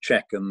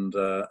check and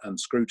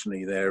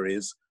scrutiny there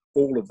is.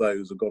 All of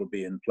those have got to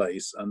be in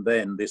place, and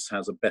then this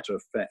has a better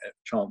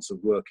chance of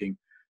working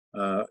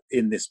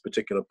in this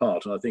particular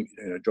part. And I think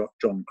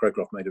John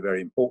Crowcroft made a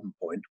very important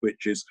point,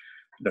 which is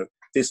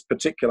this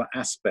particular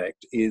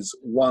aspect is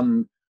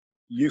one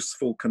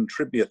useful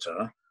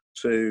contributor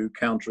to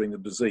countering the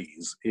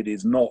disease. It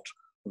is not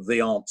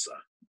the answer.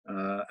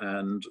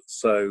 And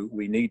so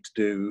we need to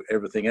do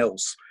everything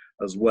else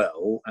as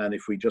well. And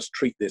if we just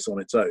treat this on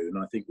its own,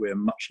 I think we're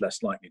much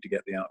less likely to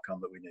get the outcome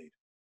that we need.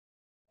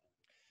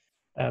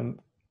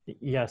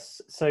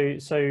 Yes.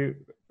 So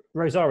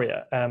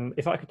Rosaria,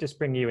 if I could just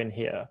bring you in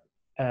here.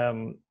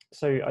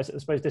 So I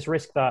suppose this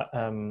risk that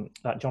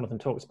that Jonathan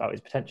talks about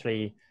is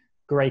potentially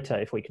greater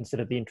if we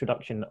consider the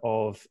introduction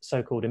of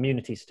so-called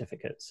immunity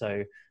certificates.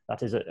 So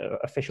that is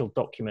official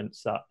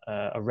documents that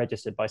are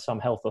registered by some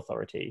health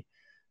authority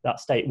that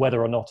state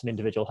whether or not an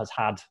individual has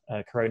had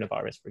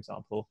coronavirus, for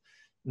example.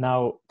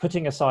 Now,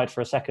 putting aside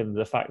for a second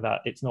the fact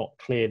that it's not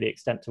clear the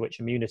extent to which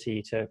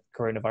immunity to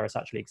coronavirus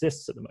actually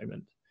exists at the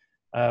moment,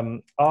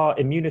 are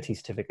immunity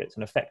certificates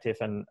an effective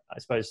and, I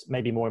suppose,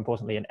 maybe more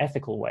importantly, an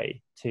ethical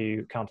way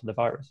to counter the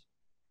virus?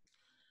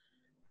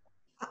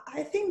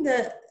 I think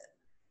that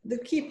the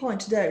key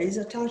point there is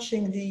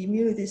attaching the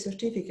immunity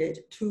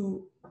certificate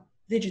to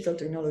digital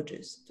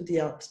technologies, to the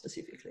app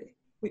specifically.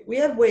 We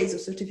have ways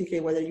of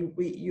certificate whether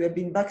you have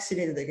been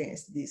vaccinated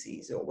against the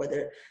disease or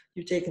whether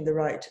you've taken the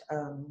right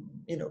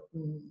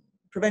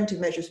preventive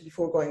measures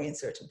before going in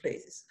certain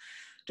places.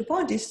 The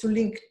point is to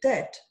link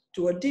that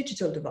to a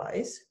digital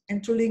device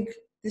and to link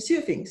the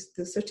two things,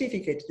 the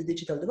certificate, the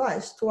digital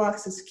device, to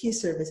access key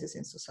services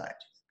in society.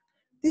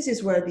 This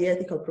is where the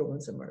ethical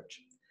problems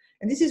emerge.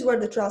 And this is where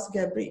the trust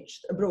gap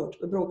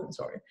broken,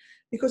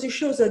 because it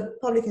shows that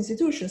public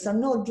institutions are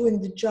not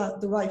doing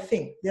the right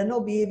thing. They are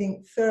not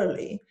behaving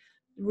fairly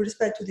with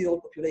respect to the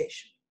whole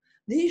population.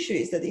 The issue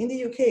is that in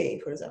the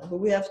UK, for example,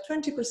 we have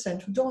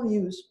 20% who don't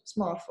use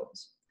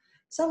smartphones.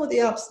 Some of the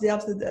apps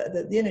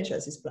that the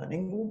NHS is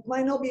planning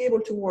might not be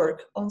able to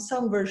work on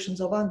some versions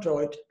of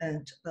Android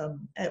and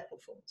Apple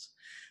phones.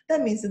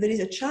 That means that there is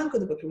a chunk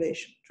of the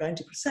population,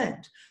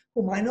 20%,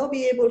 who might not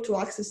be able to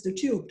access the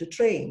tube, the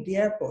train, the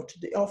airport,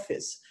 the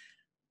office,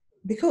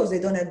 because they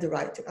don't have the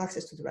right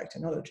access to the right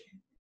technology.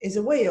 It's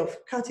a way of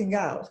cutting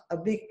out a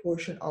big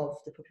portion of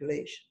the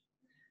population.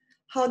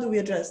 How do we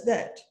address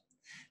that?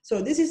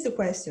 So this is the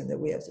question that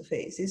we have to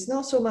face. It's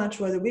not so much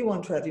whether we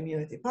want to have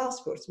immunity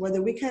passports,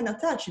 whether we can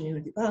attach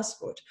immunity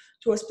passport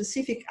to a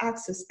specific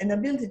access and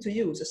ability to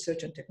use a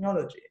certain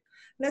technology.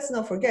 Let's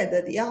not forget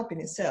that the app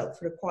in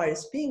itself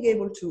requires being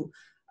able to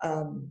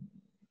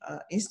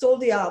install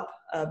the app,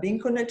 being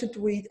connected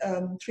with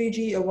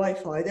 3G or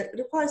Wi-Fi. That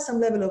requires some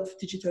level of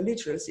digital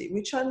literacy,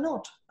 which are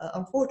not,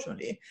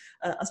 unfortunately,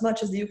 as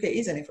much as the UK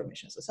is an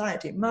information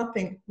society,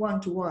 mapping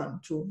one-to-one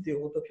to the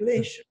whole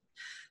population.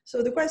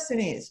 So the question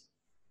is,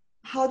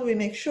 how do we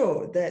make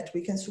sure that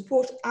we can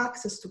support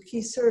access to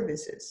key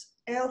services,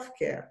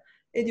 healthcare,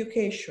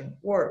 education,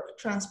 work,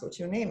 transport,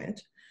 you name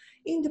it,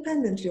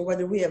 independently of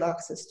whether we have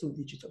access to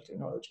digital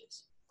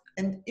technologies?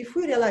 And if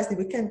we realize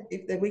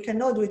that we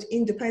cannot do it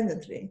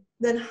independently,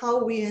 then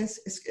how we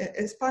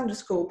expand the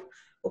scope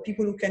of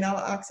people who can have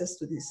access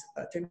to these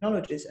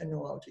technologies and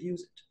know how to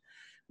use it?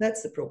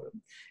 That's the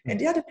problem. And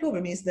the other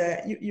problem is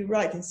that you're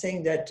right in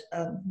saying that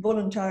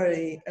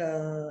voluntarily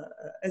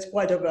has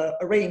quite a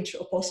range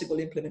of possible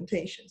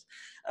implementations.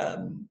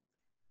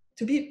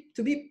 To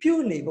be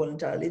purely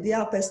voluntarily, the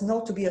app has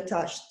not to be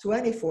attached to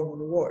any form of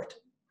reward,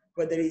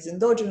 whether it's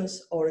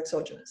endogenous or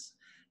exogenous,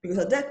 because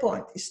at that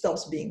point it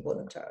stops being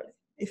voluntarily.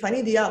 If I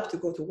need the app to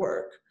go to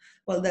work,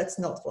 well, that's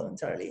not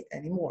voluntarily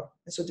anymore.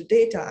 And so the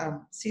data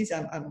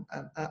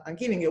I'm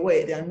giving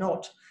away, they are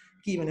not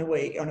given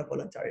away on a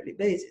voluntarily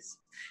basis.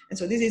 And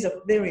so this is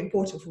a very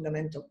important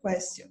fundamental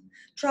question.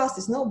 Trust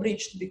is not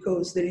breached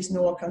because there is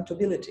no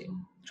accountability.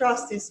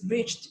 Trust is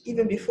breached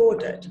even before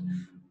that,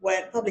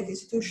 when public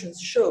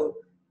institutions show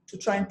to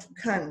try to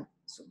can,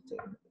 so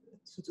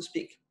to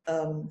speak,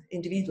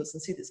 individuals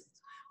and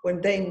citizens,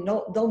 when they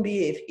don't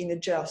behave in a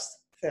just,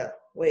 fair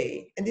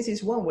way. And this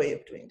is one way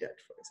of doing that,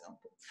 for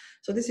example.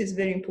 So this is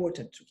very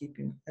important to keep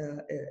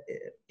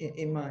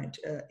in mind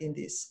in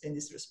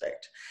this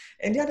respect.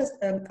 And the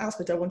other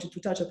aspect I wanted to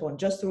touch upon,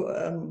 just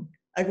to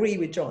agree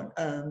with John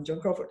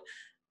Crawford,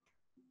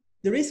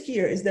 the risk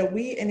here is that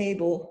we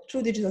enable,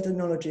 through digital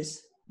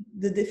technologies,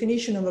 the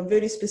definition of a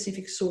very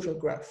specific social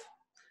graph,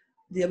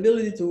 the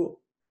ability to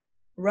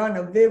run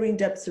a very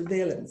in-depth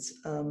surveillance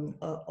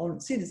on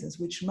citizens,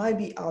 which might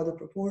be out of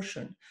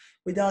proportion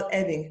without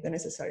having the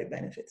necessary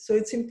benefit. So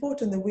it's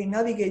important that we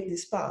navigate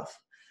this path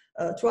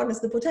to harness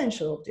the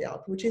potential of the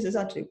app, which is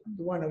exactly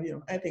the one of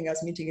helping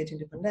us mitigating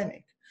the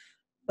pandemic.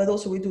 But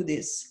also we do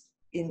this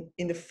in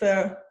a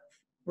fair,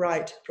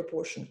 right,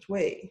 proportionate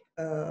way,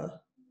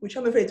 which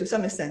I'm afraid to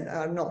some extent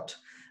are not,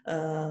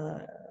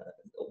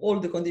 all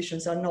the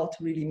conditions are not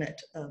really met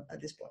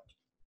at this point.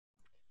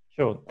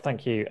 Sure,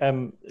 thank you.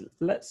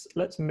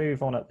 Let's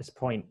move on at this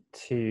point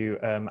to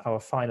our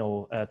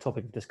final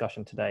topic of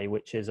discussion today,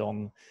 which is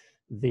on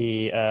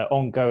the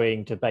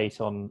ongoing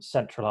debate on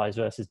centralized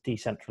versus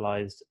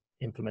decentralized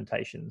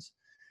implementations.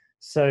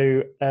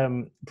 So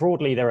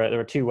broadly, there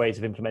are two ways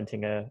of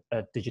implementing a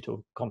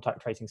digital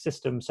contact tracing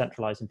system: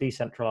 centralized and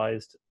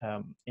decentralized.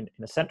 In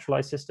a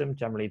centralized system,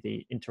 generally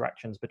the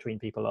interactions between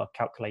people are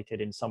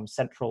calculated in some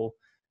central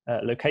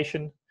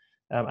location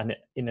and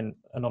in an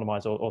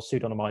anonymized or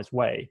pseudonymized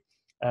way.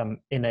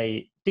 In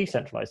a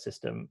decentralized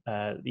system,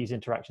 these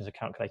interactions are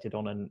calculated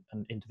on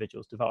an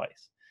individual's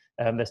device.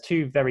 There's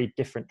two very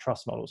different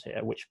trust models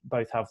here, which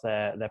both have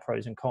their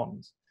pros and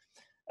cons.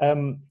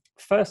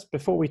 First,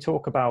 before we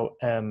talk about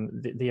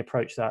the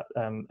approach that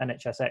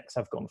NHSX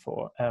have gone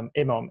for,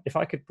 Imam, if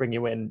I could bring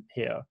you in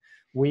here,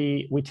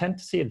 we tend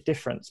to see a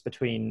difference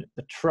between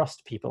the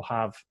trust people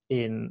have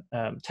in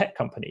tech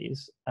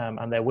companies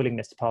and their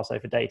willingness to pass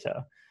over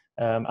data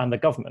and the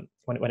government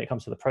when it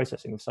comes to the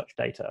processing of such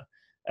data.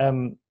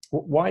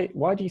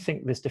 Why do you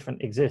think this difference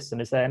exists,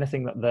 and is there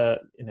anything that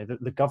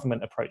the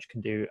government approach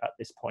can do at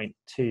this point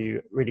to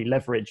really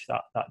leverage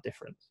that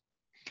difference?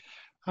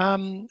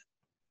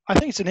 I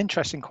think it's an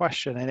interesting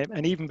question,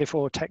 and even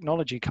before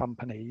technology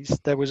companies,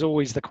 there was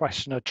always the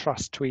question of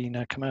trust between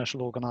a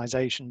commercial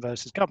organization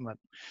versus government.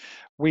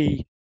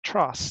 We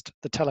trust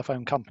the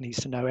telephone companies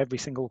to know every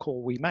single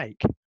call we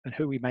make and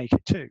who we make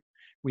it to.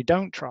 We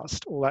don't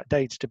trust all that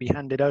data to be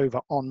handed over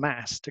en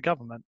masse to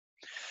government.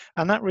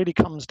 And that really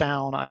comes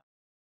down to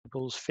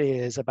people's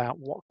fears about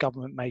what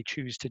government may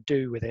choose to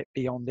do with it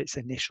beyond its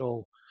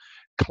initial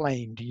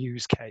claimed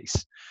use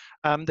case.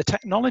 The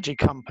technology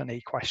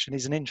company question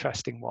is an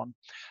interesting one.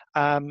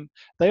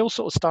 They all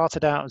sort of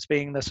started out as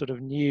being the sort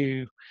of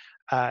new,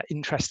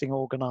 interesting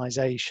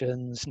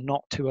organizations,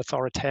 not too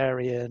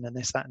authoritarian and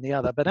this, that, and the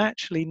other. But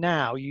actually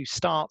now you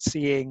start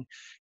seeing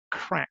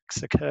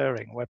cracks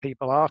occurring where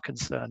people are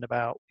concerned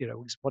about,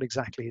 what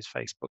exactly is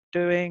Facebook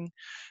doing?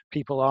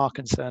 People are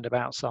concerned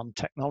about some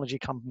technology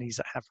companies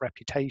that have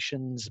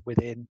reputations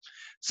within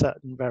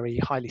certain very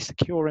highly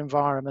secure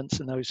environments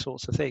and those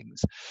sorts of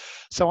things.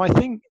 So I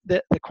think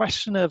that the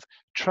question of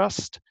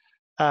trust,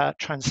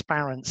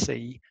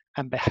 transparency,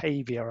 and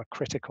behavior are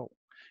critical.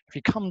 If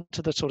you come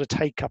to the sort of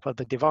take up of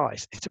the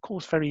device, it's of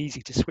course very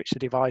easy to switch the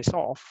device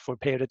off for a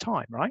period of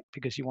time, right?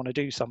 Because you want to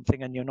do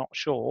something and you're not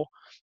sure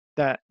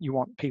that you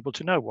want people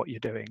to know what you're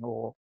doing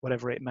or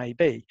whatever it may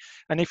be.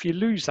 And if you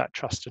lose that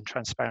trust and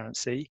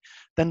transparency,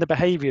 then the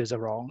behaviors are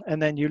wrong,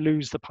 and then you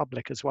lose the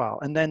public as well.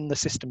 And then the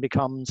system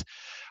becomes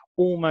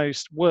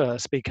almost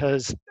worse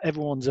because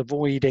everyone's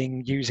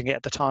avoiding using it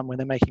at the time when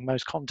they're making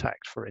most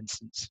contact, for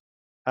instance.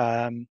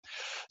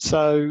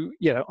 So,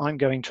 I'm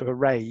going to a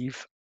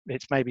rave.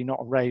 It's maybe not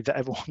a rave that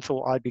everyone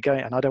thought I'd be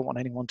going, and I don't want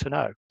anyone to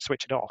know.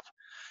 Switch it off.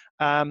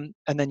 And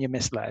then you're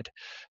misled.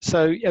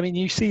 So, I mean,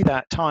 you see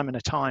that time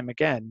and time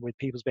again with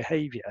people's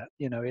behavior.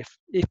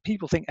 If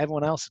people think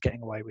everyone else is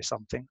getting away with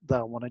something,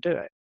 they'll want to do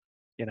it.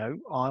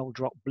 I'll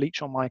drop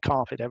bleach on my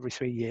carpet every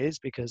 3 years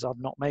because I've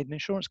not made an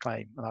insurance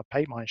claim and I've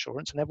paid my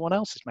insurance and everyone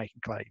else is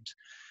making claims.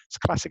 It's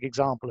a classic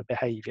example of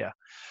behavior.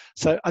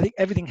 So I think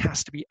everything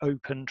has to be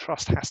open.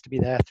 Trust has to be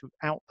there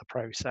throughout the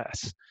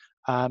process.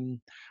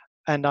 And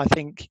I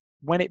think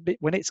when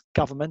it's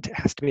government, it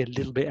has to be a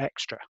little bit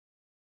extra.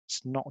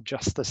 It's not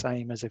just the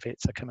same as if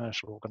it's a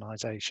commercial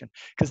organization,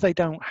 because they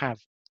don't have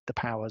the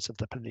powers of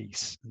the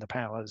police and the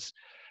powers,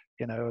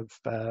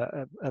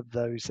 of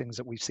those things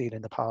that we've seen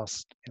in the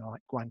past,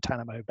 like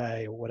Guantanamo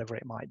Bay or whatever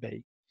it might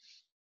be.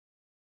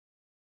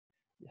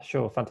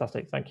 Sure,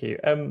 fantastic, thank you.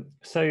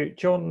 So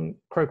John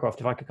Crowcroft,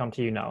 if I could come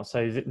to you now.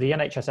 So the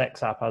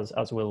NHSX app,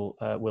 as we'll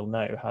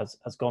know, has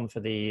gone for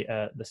the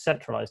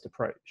centralized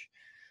approach.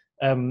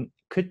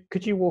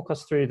 Could you walk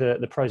us through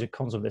the pros and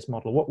cons of this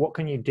model? What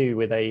can you do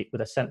with a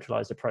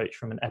centralized approach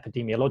from an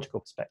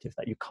epidemiological perspective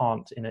that you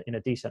can't in a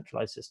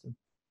decentralized system?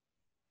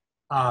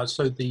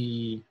 So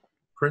the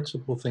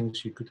principal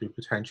things you could do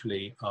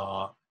potentially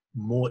are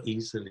more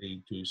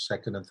easily do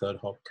second and third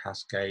hop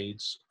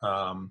cascades.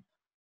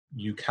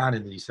 You can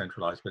in the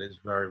decentralized, but it's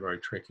very, very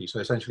tricky. So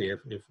essentially,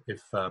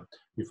 if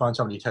you find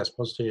somebody who tests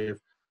positive,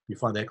 you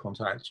find their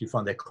contacts, you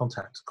find their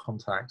contacts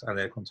contact, and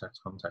their contacts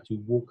contact,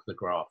 you walk the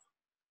graph.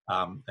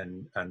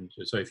 And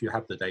so if you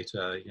have the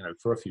data,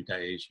 for a few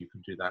days, you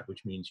can do that,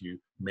 which means you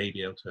may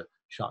be able to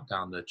shut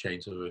down the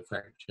chains of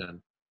infection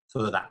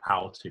further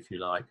out, if you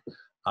like.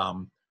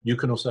 You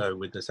can also,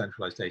 with the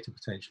centralized data,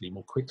 potentially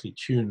more quickly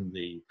tune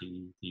the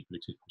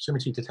Bluetooth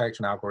proximity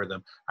detection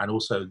algorithm and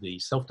also the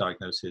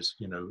self-diagnosis,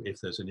 if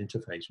there's an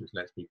interface which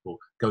lets people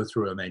go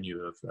through a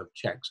menu of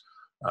checks.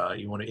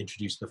 You want to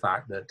introduce the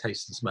fact that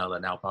taste and smell are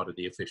now part of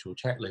the official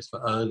checklist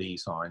for early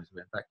signs of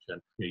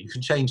infection. You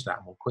can change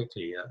that more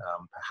quickly,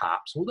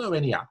 perhaps, although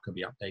any app can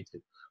be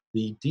updated.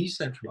 The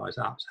decentralized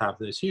apps have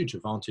this huge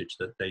advantage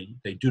that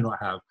they do not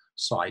have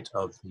sight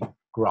of the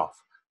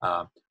graph.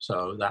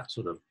 So that's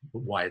sort of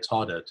why it's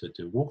harder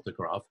to walk the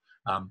graph.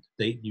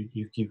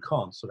 You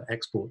can't sort of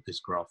export this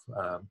graph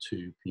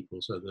to people.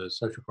 So the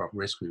social graph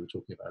risk we were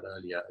talking about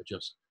earlier are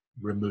just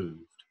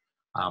removed.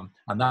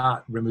 And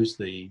that removes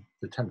the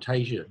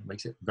temptation,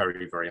 makes it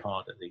very, very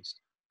hard at least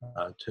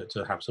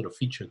to have sort of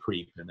feature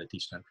creep in the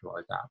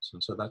decentralized apps.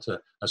 And so that's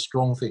a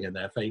strong thing in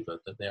their favor,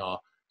 that they are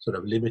sort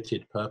of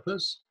limited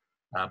purpose.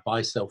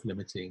 by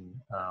self-limiting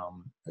a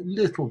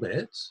little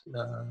bit.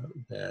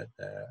 They're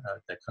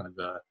kind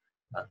of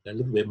they're a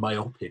little bit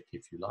myopic,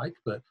 if you like,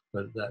 but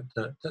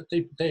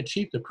they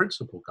achieve the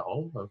principal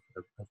goal of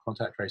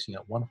contact tracing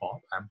at one hop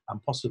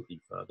and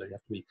possibly further. You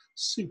have to be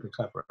super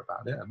clever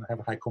about it, and I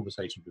have had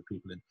conversations with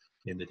people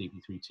in the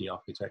DB3T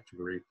architecture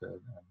group,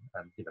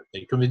 and you know,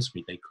 they convinced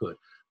me they could,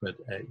 but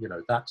you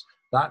know,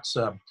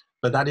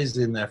 but that is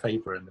in their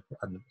favor, and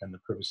the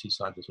privacy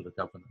side, the sort of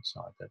governance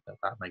side,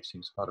 that makes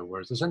things harder.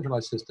 Whereas the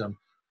centralized system,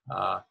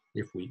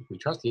 if we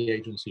trust the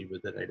agency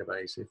with the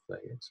database, if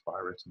they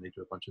expire it and they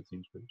do a bunch of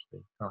things which they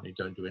currently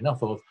don't do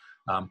enough of,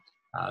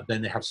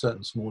 then they have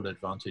certain small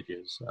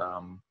advantages.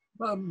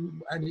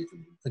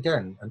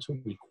 Again, until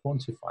we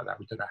quantify that,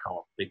 we don't know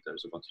how big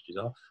those advantages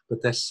are.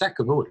 But they're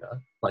second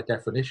order by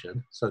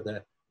definition, so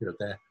they're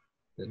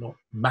not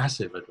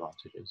massive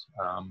advantages,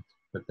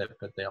 but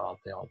they are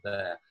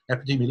there.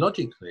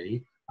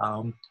 Epidemiologically,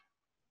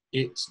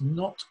 it's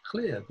not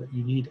clear that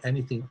you need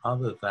anything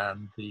other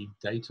than the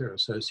data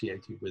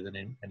associated with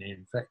an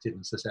infected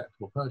and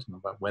susceptible person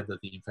about whether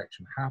the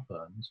infection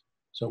happened.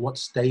 So at what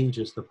stage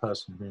is the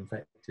person who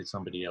infected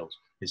somebody else?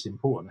 It's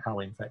important how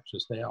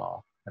infectious they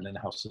are, and then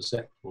how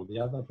susceptible the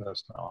other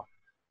person are.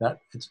 That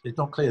it's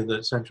not clear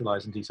that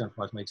centralized and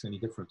decentralized makes any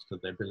difference to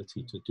their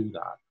ability to do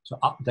that. So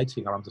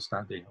updating our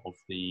understanding of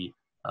the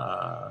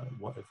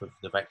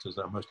vectors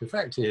that are most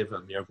effective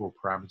and the overall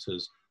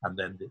parameters, and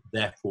then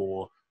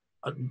therefore,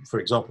 for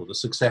example, the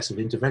success of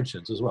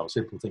interventions as well.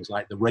 Simple things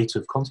like the rate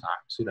of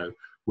contacts, you know,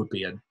 would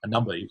be a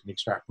number you can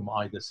extract from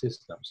either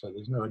system. So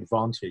there's no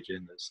advantage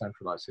in the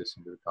centralized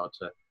system with regard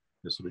to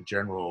the sort of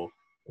general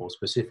or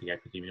specific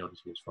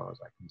epidemiology as far as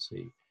I can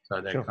see. So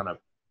they're Sure. kind of,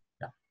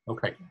 yeah,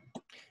 okay.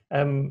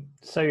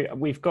 So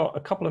we've got a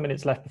couple of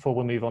minutes left before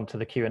we'll move on to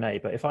the Q&A,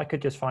 but if I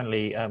could just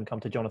finally come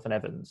to Jonathan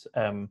Evans.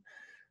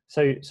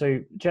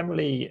 So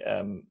generally,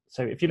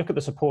 so if you look at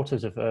the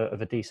supporters of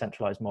a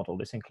decentralized model,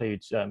 this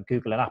includes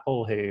Google and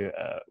Apple, who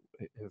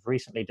have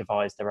recently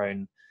devised their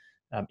own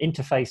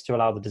interface to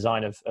allow the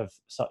design of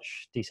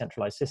such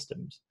decentralized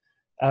systems.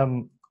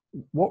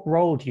 What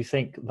role do you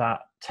think that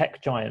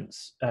tech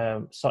giants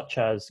such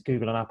as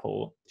Google and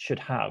Apple should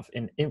have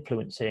in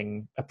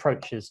influencing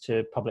approaches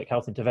to public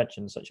health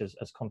interventions, such as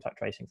contact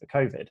tracing for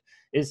COVID?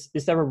 Is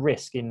there a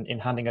risk in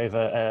handing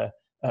over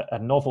a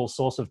novel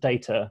source of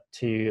data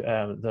to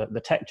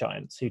the tech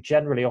giants, who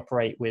generally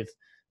operate with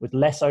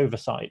less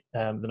oversight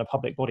than a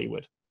public body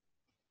would?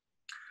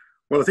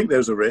 Well, I think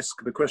there's a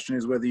risk. The question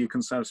is whether you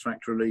can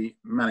satisfactorily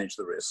manage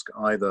the risk,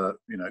 either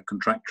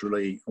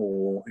contractually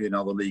or in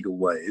other legal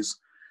ways.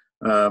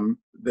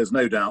 There's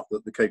no doubt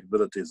that the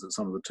capabilities that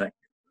some of the tech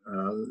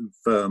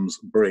firms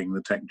bring,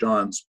 the tech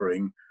giants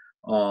bring,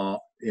 are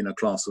in a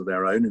class of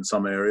their own in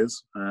some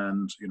areas,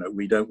 and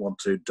we don't want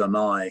to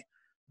deny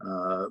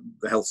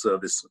the health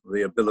service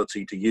the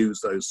ability to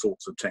use those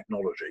sorts of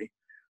technology.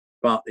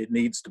 But it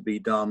needs to be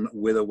done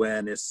with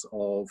awareness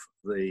of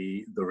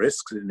the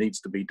risks. It needs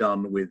to be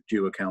done with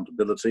due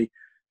accountability.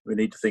 We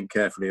need to think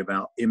carefully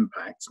about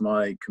impacts.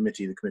 My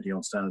committee, the Committee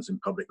on Standards in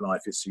Public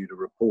Life, issued a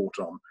report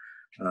on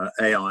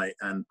AI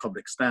and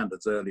public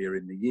standards earlier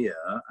in the year,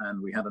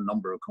 and we had a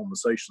number of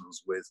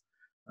conversations with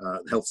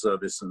the health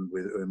service and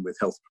with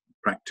health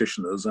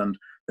practitioners, and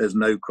there's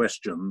no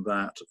question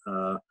that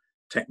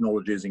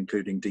technologies,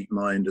 including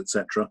DeepMind,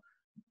 etc.,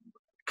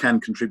 can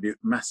contribute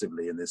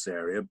massively in this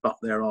area, but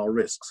there are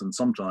risks, and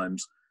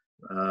sometimes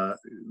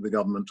the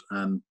government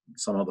and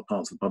some other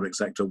parts of the public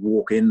sector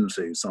walk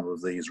into some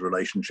of these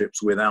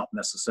relationships without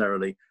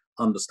necessarily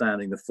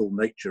understanding the full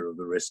nature of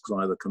the risks,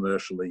 either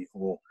commercially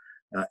or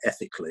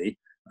ethically,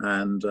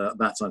 and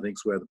that's, I think,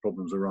 where the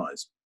problems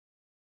arise.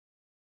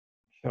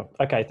 Sure.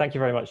 Okay, thank you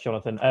very much,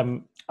 Jonathan.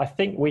 I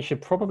think we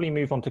should probably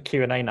move on to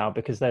Q&A now,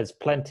 because there's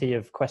plenty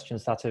of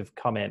questions that have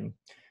come in.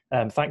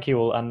 Thank you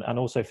all, and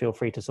also feel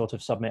free to sort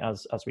of submit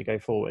as we go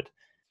forward.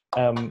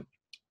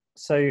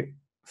 So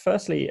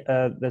firstly,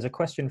 there's a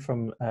question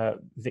from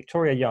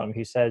Victoria Young,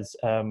 who says,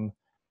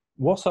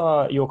 what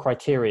are your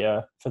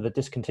criteria for the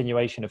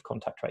discontinuation of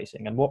contact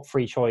tracing, and what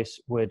free choice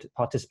would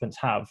participants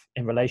have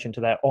in relation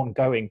to their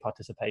ongoing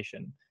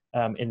participation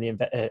in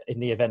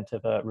the event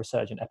of a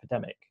resurgent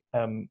epidemic?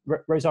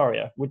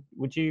 Rosaria,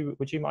 would you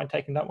mind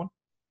taking that one?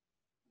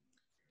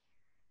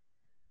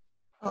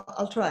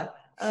 I'll try.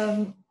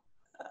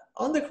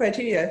 On the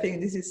criteria, I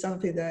think this is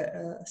something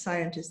that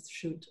scientists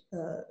should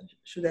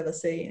have a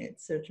say in it.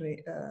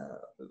 Certainly,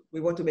 we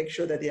want to make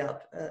sure that the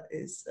app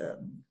is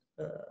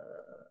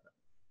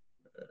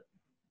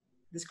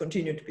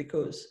discontinued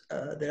because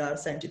there are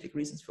scientific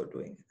reasons for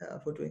doing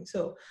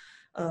so.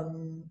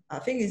 I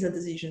think it's a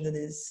decision that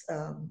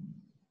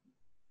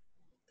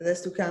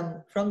has to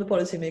come from the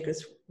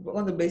policymakers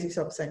on the basis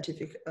of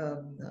scientific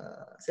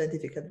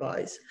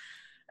advice.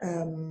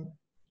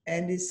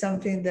 And it's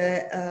something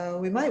that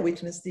we might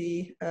witness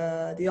the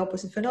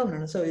opposite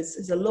phenomenon. So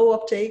it's a low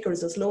uptake or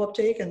it's a slow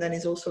uptake, and then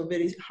it's also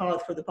very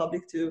hard for the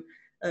public to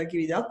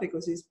give it up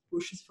because it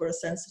pushes for a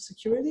sense of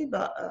security.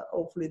 But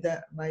hopefully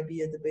that might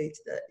be a debate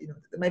that,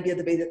 there might be a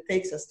debate that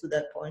takes us to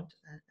that point,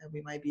 and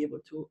we might be able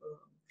to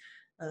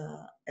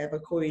have a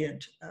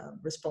coherent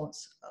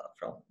response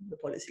from the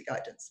policy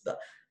guidance. But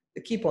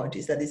the key point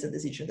is that it's a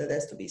decision that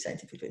has to be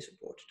scientifically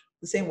supported.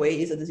 The same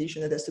way is a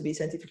decision that has to be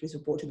scientifically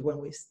supported when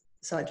we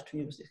decide to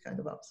use this kind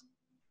of apps.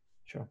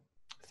 Sure,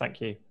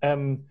 thank you.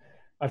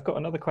 I've got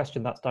another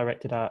question that's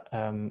directed at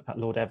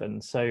Lord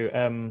Evans.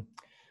 So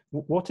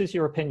what is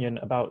your opinion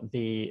about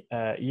the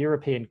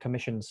European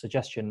Commission's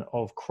suggestion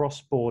of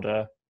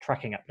cross-border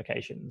tracking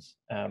applications?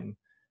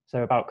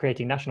 So about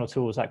creating national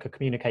tools that could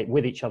communicate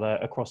with each other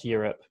across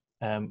Europe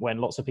when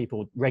lots of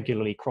people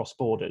regularly cross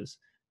borders.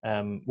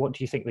 What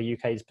do you think the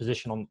UK's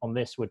position on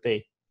this would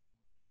be?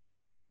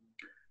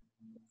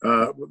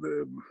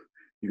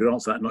 You could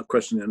answer that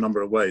question in a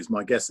number of ways.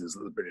 My guess is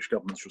that the British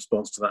government's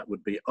response to that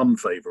would be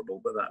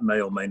unfavourable, but that may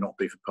or may not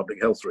be for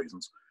public health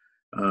reasons,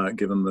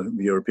 given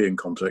the European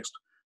context.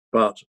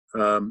 But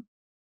I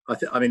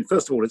mean,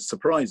 first of all, it's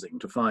surprising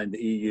to find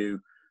the EU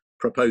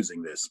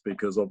proposing this,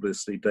 because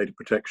obviously data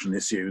protection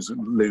issues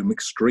loom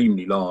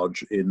extremely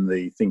large in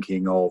the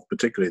thinking of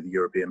particularly the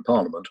European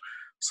Parliament.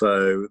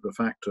 So the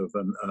fact of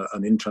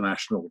an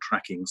international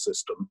tracking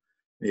system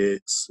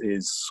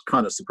is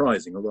kind of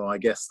surprising, although I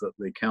guess that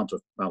the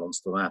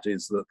counterbalance to that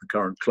is that the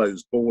current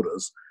closed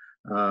borders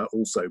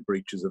also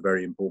breaches a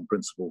very important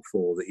principle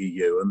for the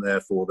EU, and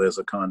therefore there's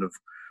a kind of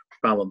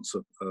balance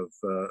of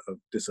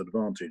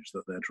disadvantage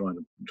that they're trying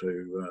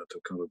to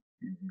kind of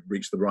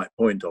reach the right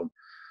point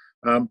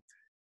on.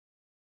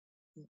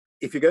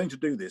 If you're going to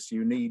do this,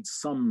 you need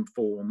some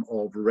form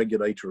of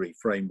regulatory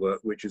framework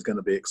which is going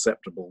to be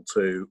acceptable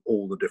to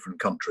all the different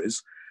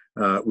countries,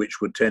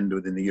 which would tend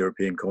within the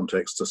European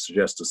context to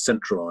suggest a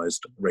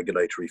centralised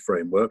regulatory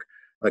framework.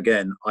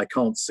 Again, I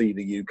can't see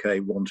the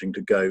UK wanting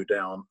to go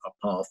down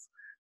a path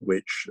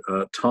which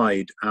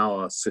tied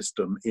our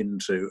system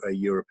into a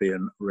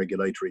European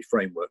regulatory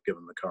framework,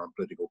 given the current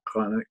political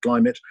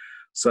climate.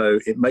 So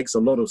it makes a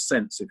lot of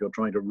sense if you're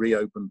trying to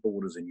reopen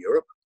borders in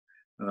Europe.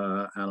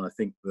 And I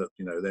think that,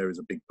 there is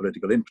a big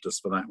political impetus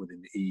for that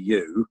within the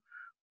EU.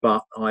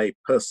 But I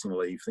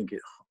personally think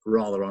it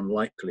rather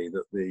unlikely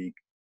that the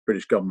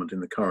British government in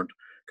the current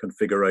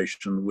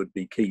configuration would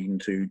be keen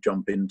to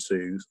jump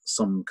into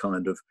some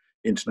kind of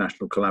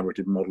international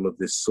collaborative model of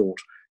this sort,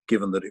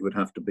 given that it would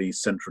have to be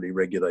centrally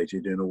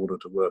regulated in order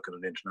to work at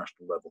an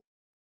international level.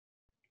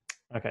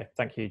 Okay,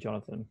 thank you,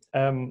 Jonathan.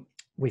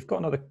 We've got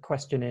another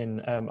question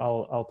in.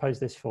 I'll pose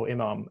this for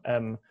Imam.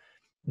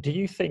 Do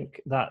you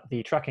think that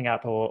the tracking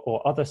app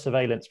or other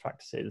surveillance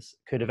practices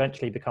could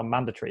eventually become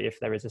mandatory if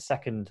there is a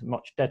second,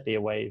 much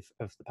deadlier wave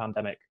of the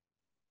pandemic?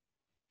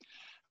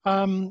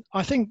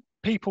 I think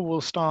people will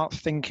start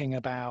thinking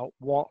about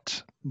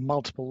what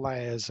multiple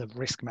layers of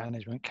risk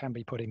management can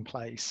be put in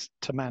place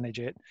to manage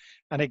it.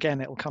 And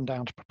again, it will come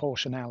down to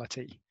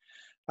proportionality.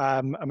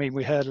 I mean,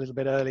 we heard a little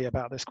bit earlier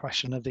about this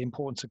question of the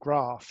importance of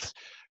graphs.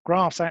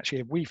 Graphs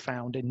actually, we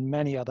found in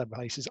many other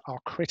places,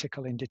 are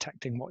critical in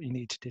detecting what you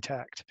need to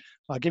detect.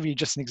 I'll give you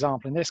just an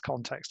example in this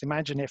context.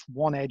 Imagine if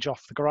one edge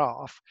off the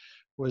graph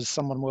was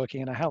someone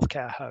working in a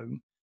healthcare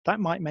home. That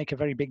might make a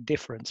very big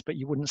difference, but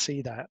you wouldn't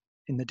see that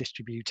in the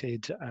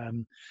distributed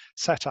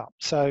setup.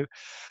 So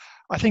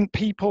I think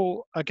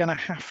people are going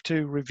to have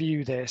to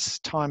review this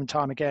time and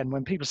time again.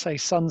 When people say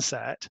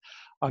sunset,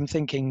 I'm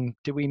thinking,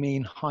 do we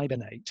mean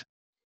hibernate?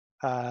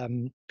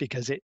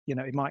 Because it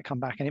might come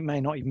back, and it may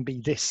not even be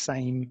this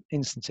same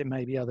instance. It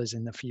may be others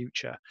in the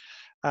future.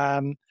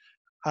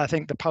 I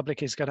think the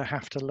public is going to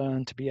have to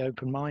learn to be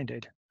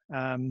open-minded.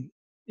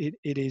 It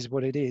is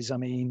what it is. I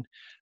mean,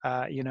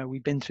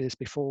 we've been through this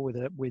before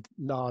with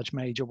large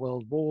major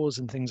world wars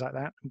and things like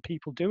that, and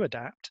people do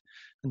adapt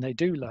and they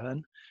do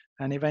learn,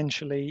 and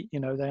eventually,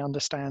 they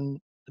understand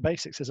the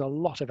basics. There's a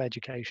lot of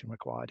education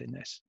required in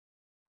this.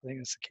 I think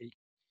that's the key.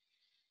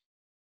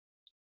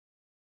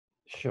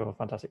 Sure,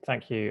 fantastic.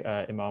 Thank you,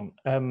 Imam.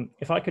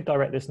 If I could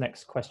direct this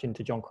next question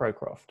to John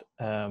Crowcroft.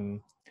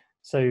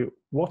 So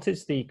what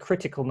is the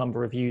critical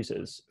number of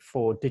users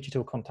for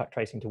digital contact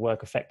tracing to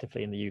work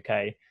effectively in the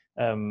UK?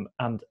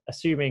 And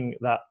assuming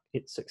that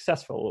it's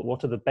successful,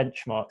 what are the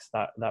benchmarks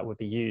that would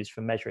be used for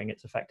measuring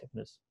its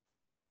effectiveness?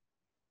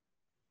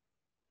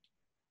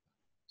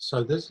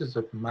 So this is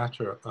a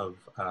matter of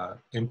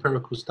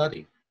empirical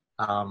study.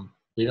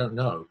 We don't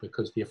know,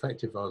 because the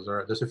effective values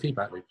are, there's a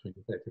feedback between the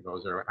effective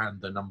values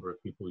and the number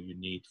of people you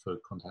need for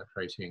contact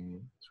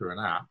tracing through an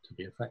app to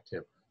be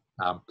effective.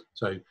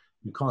 So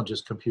you can't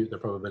just compute the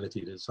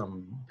probability that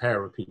some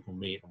pair of people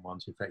meet and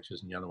one's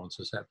infectious and the other one's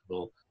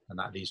susceptible, and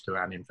that leads to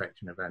an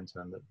infection event,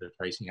 and that the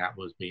tracing app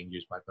was being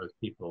used by both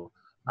people,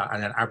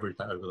 and then average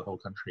that over the whole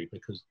country,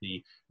 because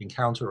the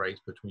encounter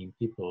rates between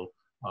people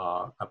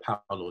are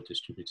power law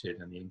distributed,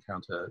 and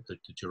the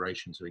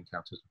durations of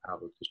encounters are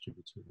power law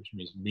distributed, which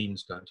means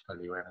means don't tell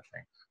you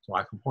anything. So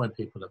I can point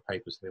people at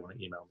papers they want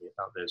to email me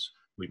about this.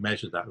 We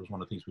measured that. It was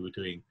one of the things we were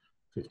doing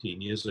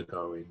 15 years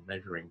ago in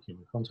measuring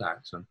human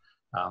contacts, and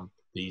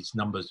these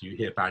numbers you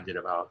hear bandied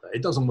about,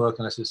 it doesn't work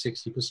unless it's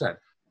 60%.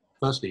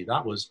 firstly,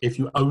 that was if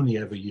you only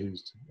ever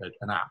used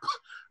an app.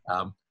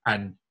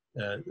 And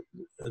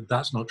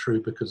that's not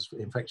true, because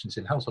infections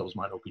in households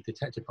might not be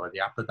detected by the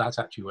app, but that's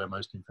actually where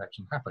most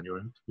infections happen.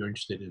 You're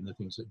interested in the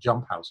things that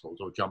jump households,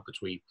 or jump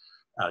between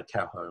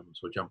care homes,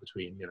 or jump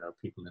between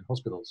people in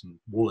hospitals and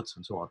wards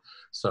and so on.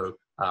 So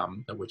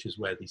which is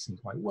where these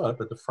things might work,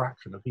 but the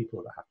fraction of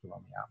people that have to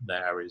run the app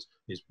there is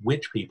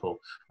which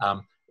people.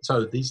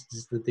 So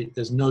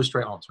there's no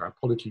straight answer.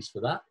 Apologies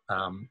for that.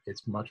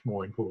 It's much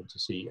more important to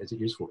see, is it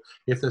useful?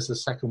 If there's a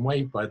second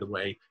wave, by the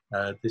way,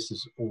 this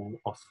is all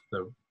off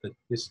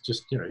this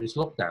just, it's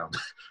lockdown.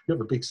 You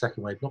have a big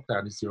second wave,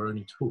 lockdown is your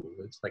only tool.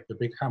 It's like the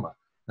big hammer.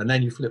 And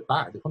then you flip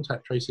back. The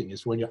contact tracing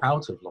is when you're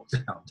out of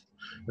lockdown.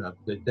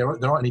 There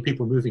aren't any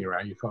people moving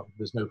around.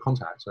 There's no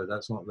contact, so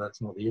that's not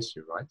the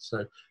issue, right? So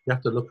you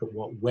have to look at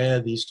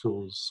where these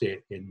tools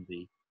sit in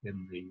the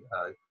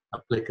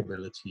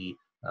applicability,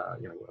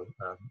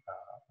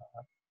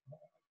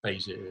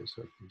 phases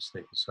of these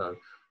things. So,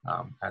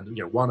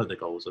 and one of the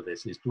goals of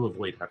this is to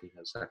avoid having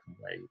a second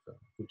wave.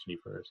 Unfortunately,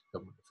 for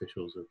government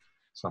officials, have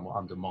somewhat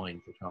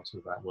undermined the chances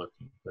of that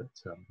working. But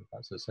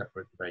that's a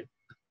separate debate.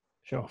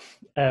 Sure.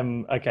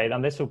 Okay,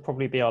 and this will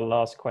probably be our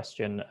last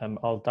question.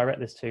 I'll direct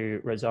this to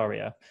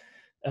Rosaria.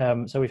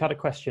 So we've had a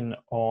question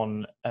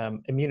on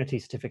immunity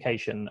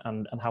certification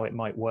and how it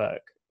might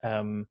work.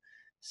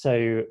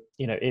 So,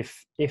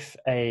 if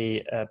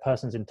a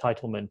person's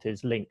entitlement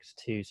is linked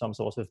to some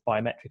sort of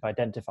biometric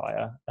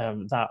identifier,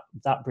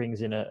 that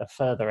brings in a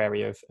further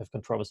area of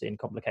controversy and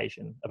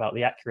complication about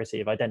the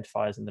accuracy of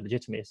identifiers and the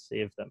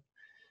legitimacy of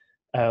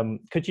them.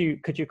 Could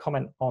you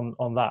comment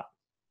on that?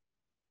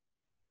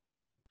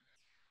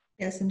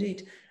 Yes,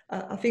 indeed.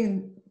 I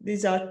think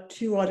these are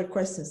two other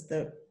questions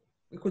that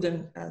we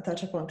couldn't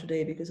touch upon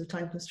today because of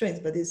time constraints,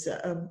 but it's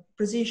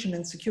precision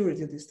and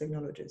security of these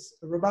technologies,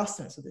 the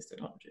robustness of these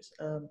technologies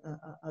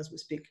as we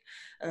speak.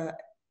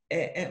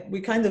 And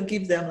we kind of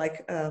give them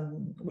like,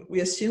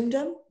 we assume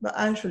them, but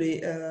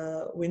actually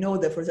we know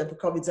that, for example,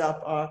 COVID's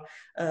app are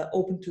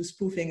open to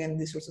spoofing and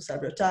these sorts of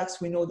cyber attacks.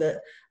 We know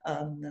that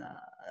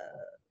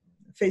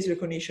face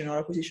recognition or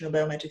acquisition of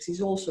biometrics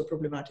is also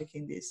problematic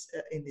in this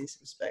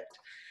respect.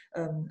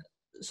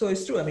 So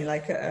it's true. I mean,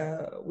 like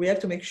we have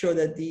to make sure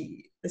that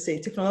the, let's say,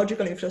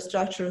 technological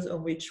infrastructures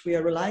on which we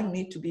are relying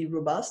need to be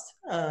robust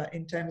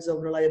in terms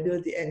of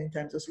reliability and in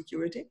terms of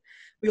security.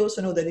 We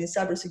also know that in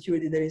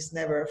cybersecurity there is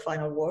never a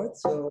final word.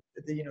 So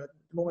the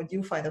moment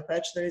you find a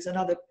patch, there is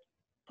another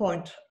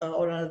point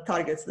or another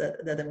targets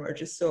that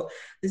emerges. So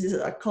this is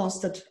a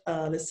constant,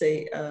 let's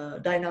say,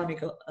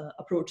 dynamic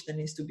approach that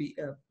needs to be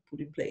put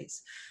in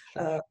place.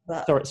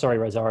 Sorry,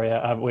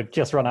 Rosaria, we've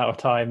just run out of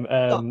time,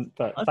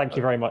 but thank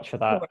you very much for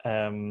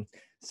that.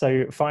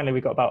 So finally,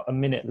 we've got about a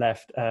minute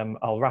left.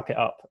 I'll wrap it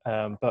up,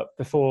 but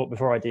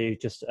before I do,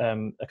 just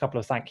a couple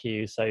of thank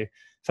yous. So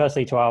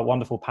firstly, to our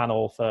wonderful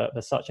panel for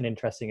such an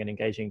interesting and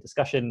engaging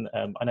discussion.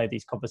 I know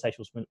these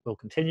conversations will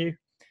continue.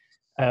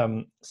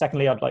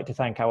 Secondly, I'd like to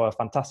thank our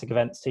fantastic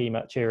events team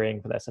at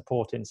Turing for their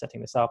support in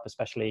setting this up,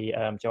 especially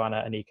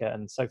Joanna, Anika,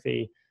 and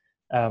Sophie.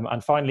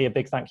 And finally, a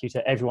big thank you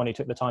to everyone who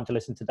took the time to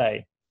listen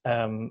today.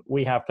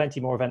 We have plenty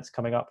more events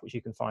coming up, which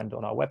you can find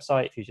on our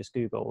website. If you just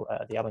Google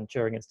the Alan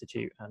Turing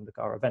Institute and look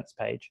at our events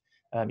page,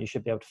 you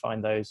should be able to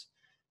find those.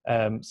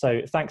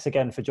 So thanks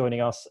again for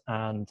joining us,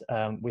 and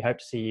we hope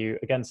to see you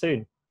again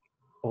soon.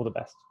 All the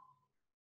best.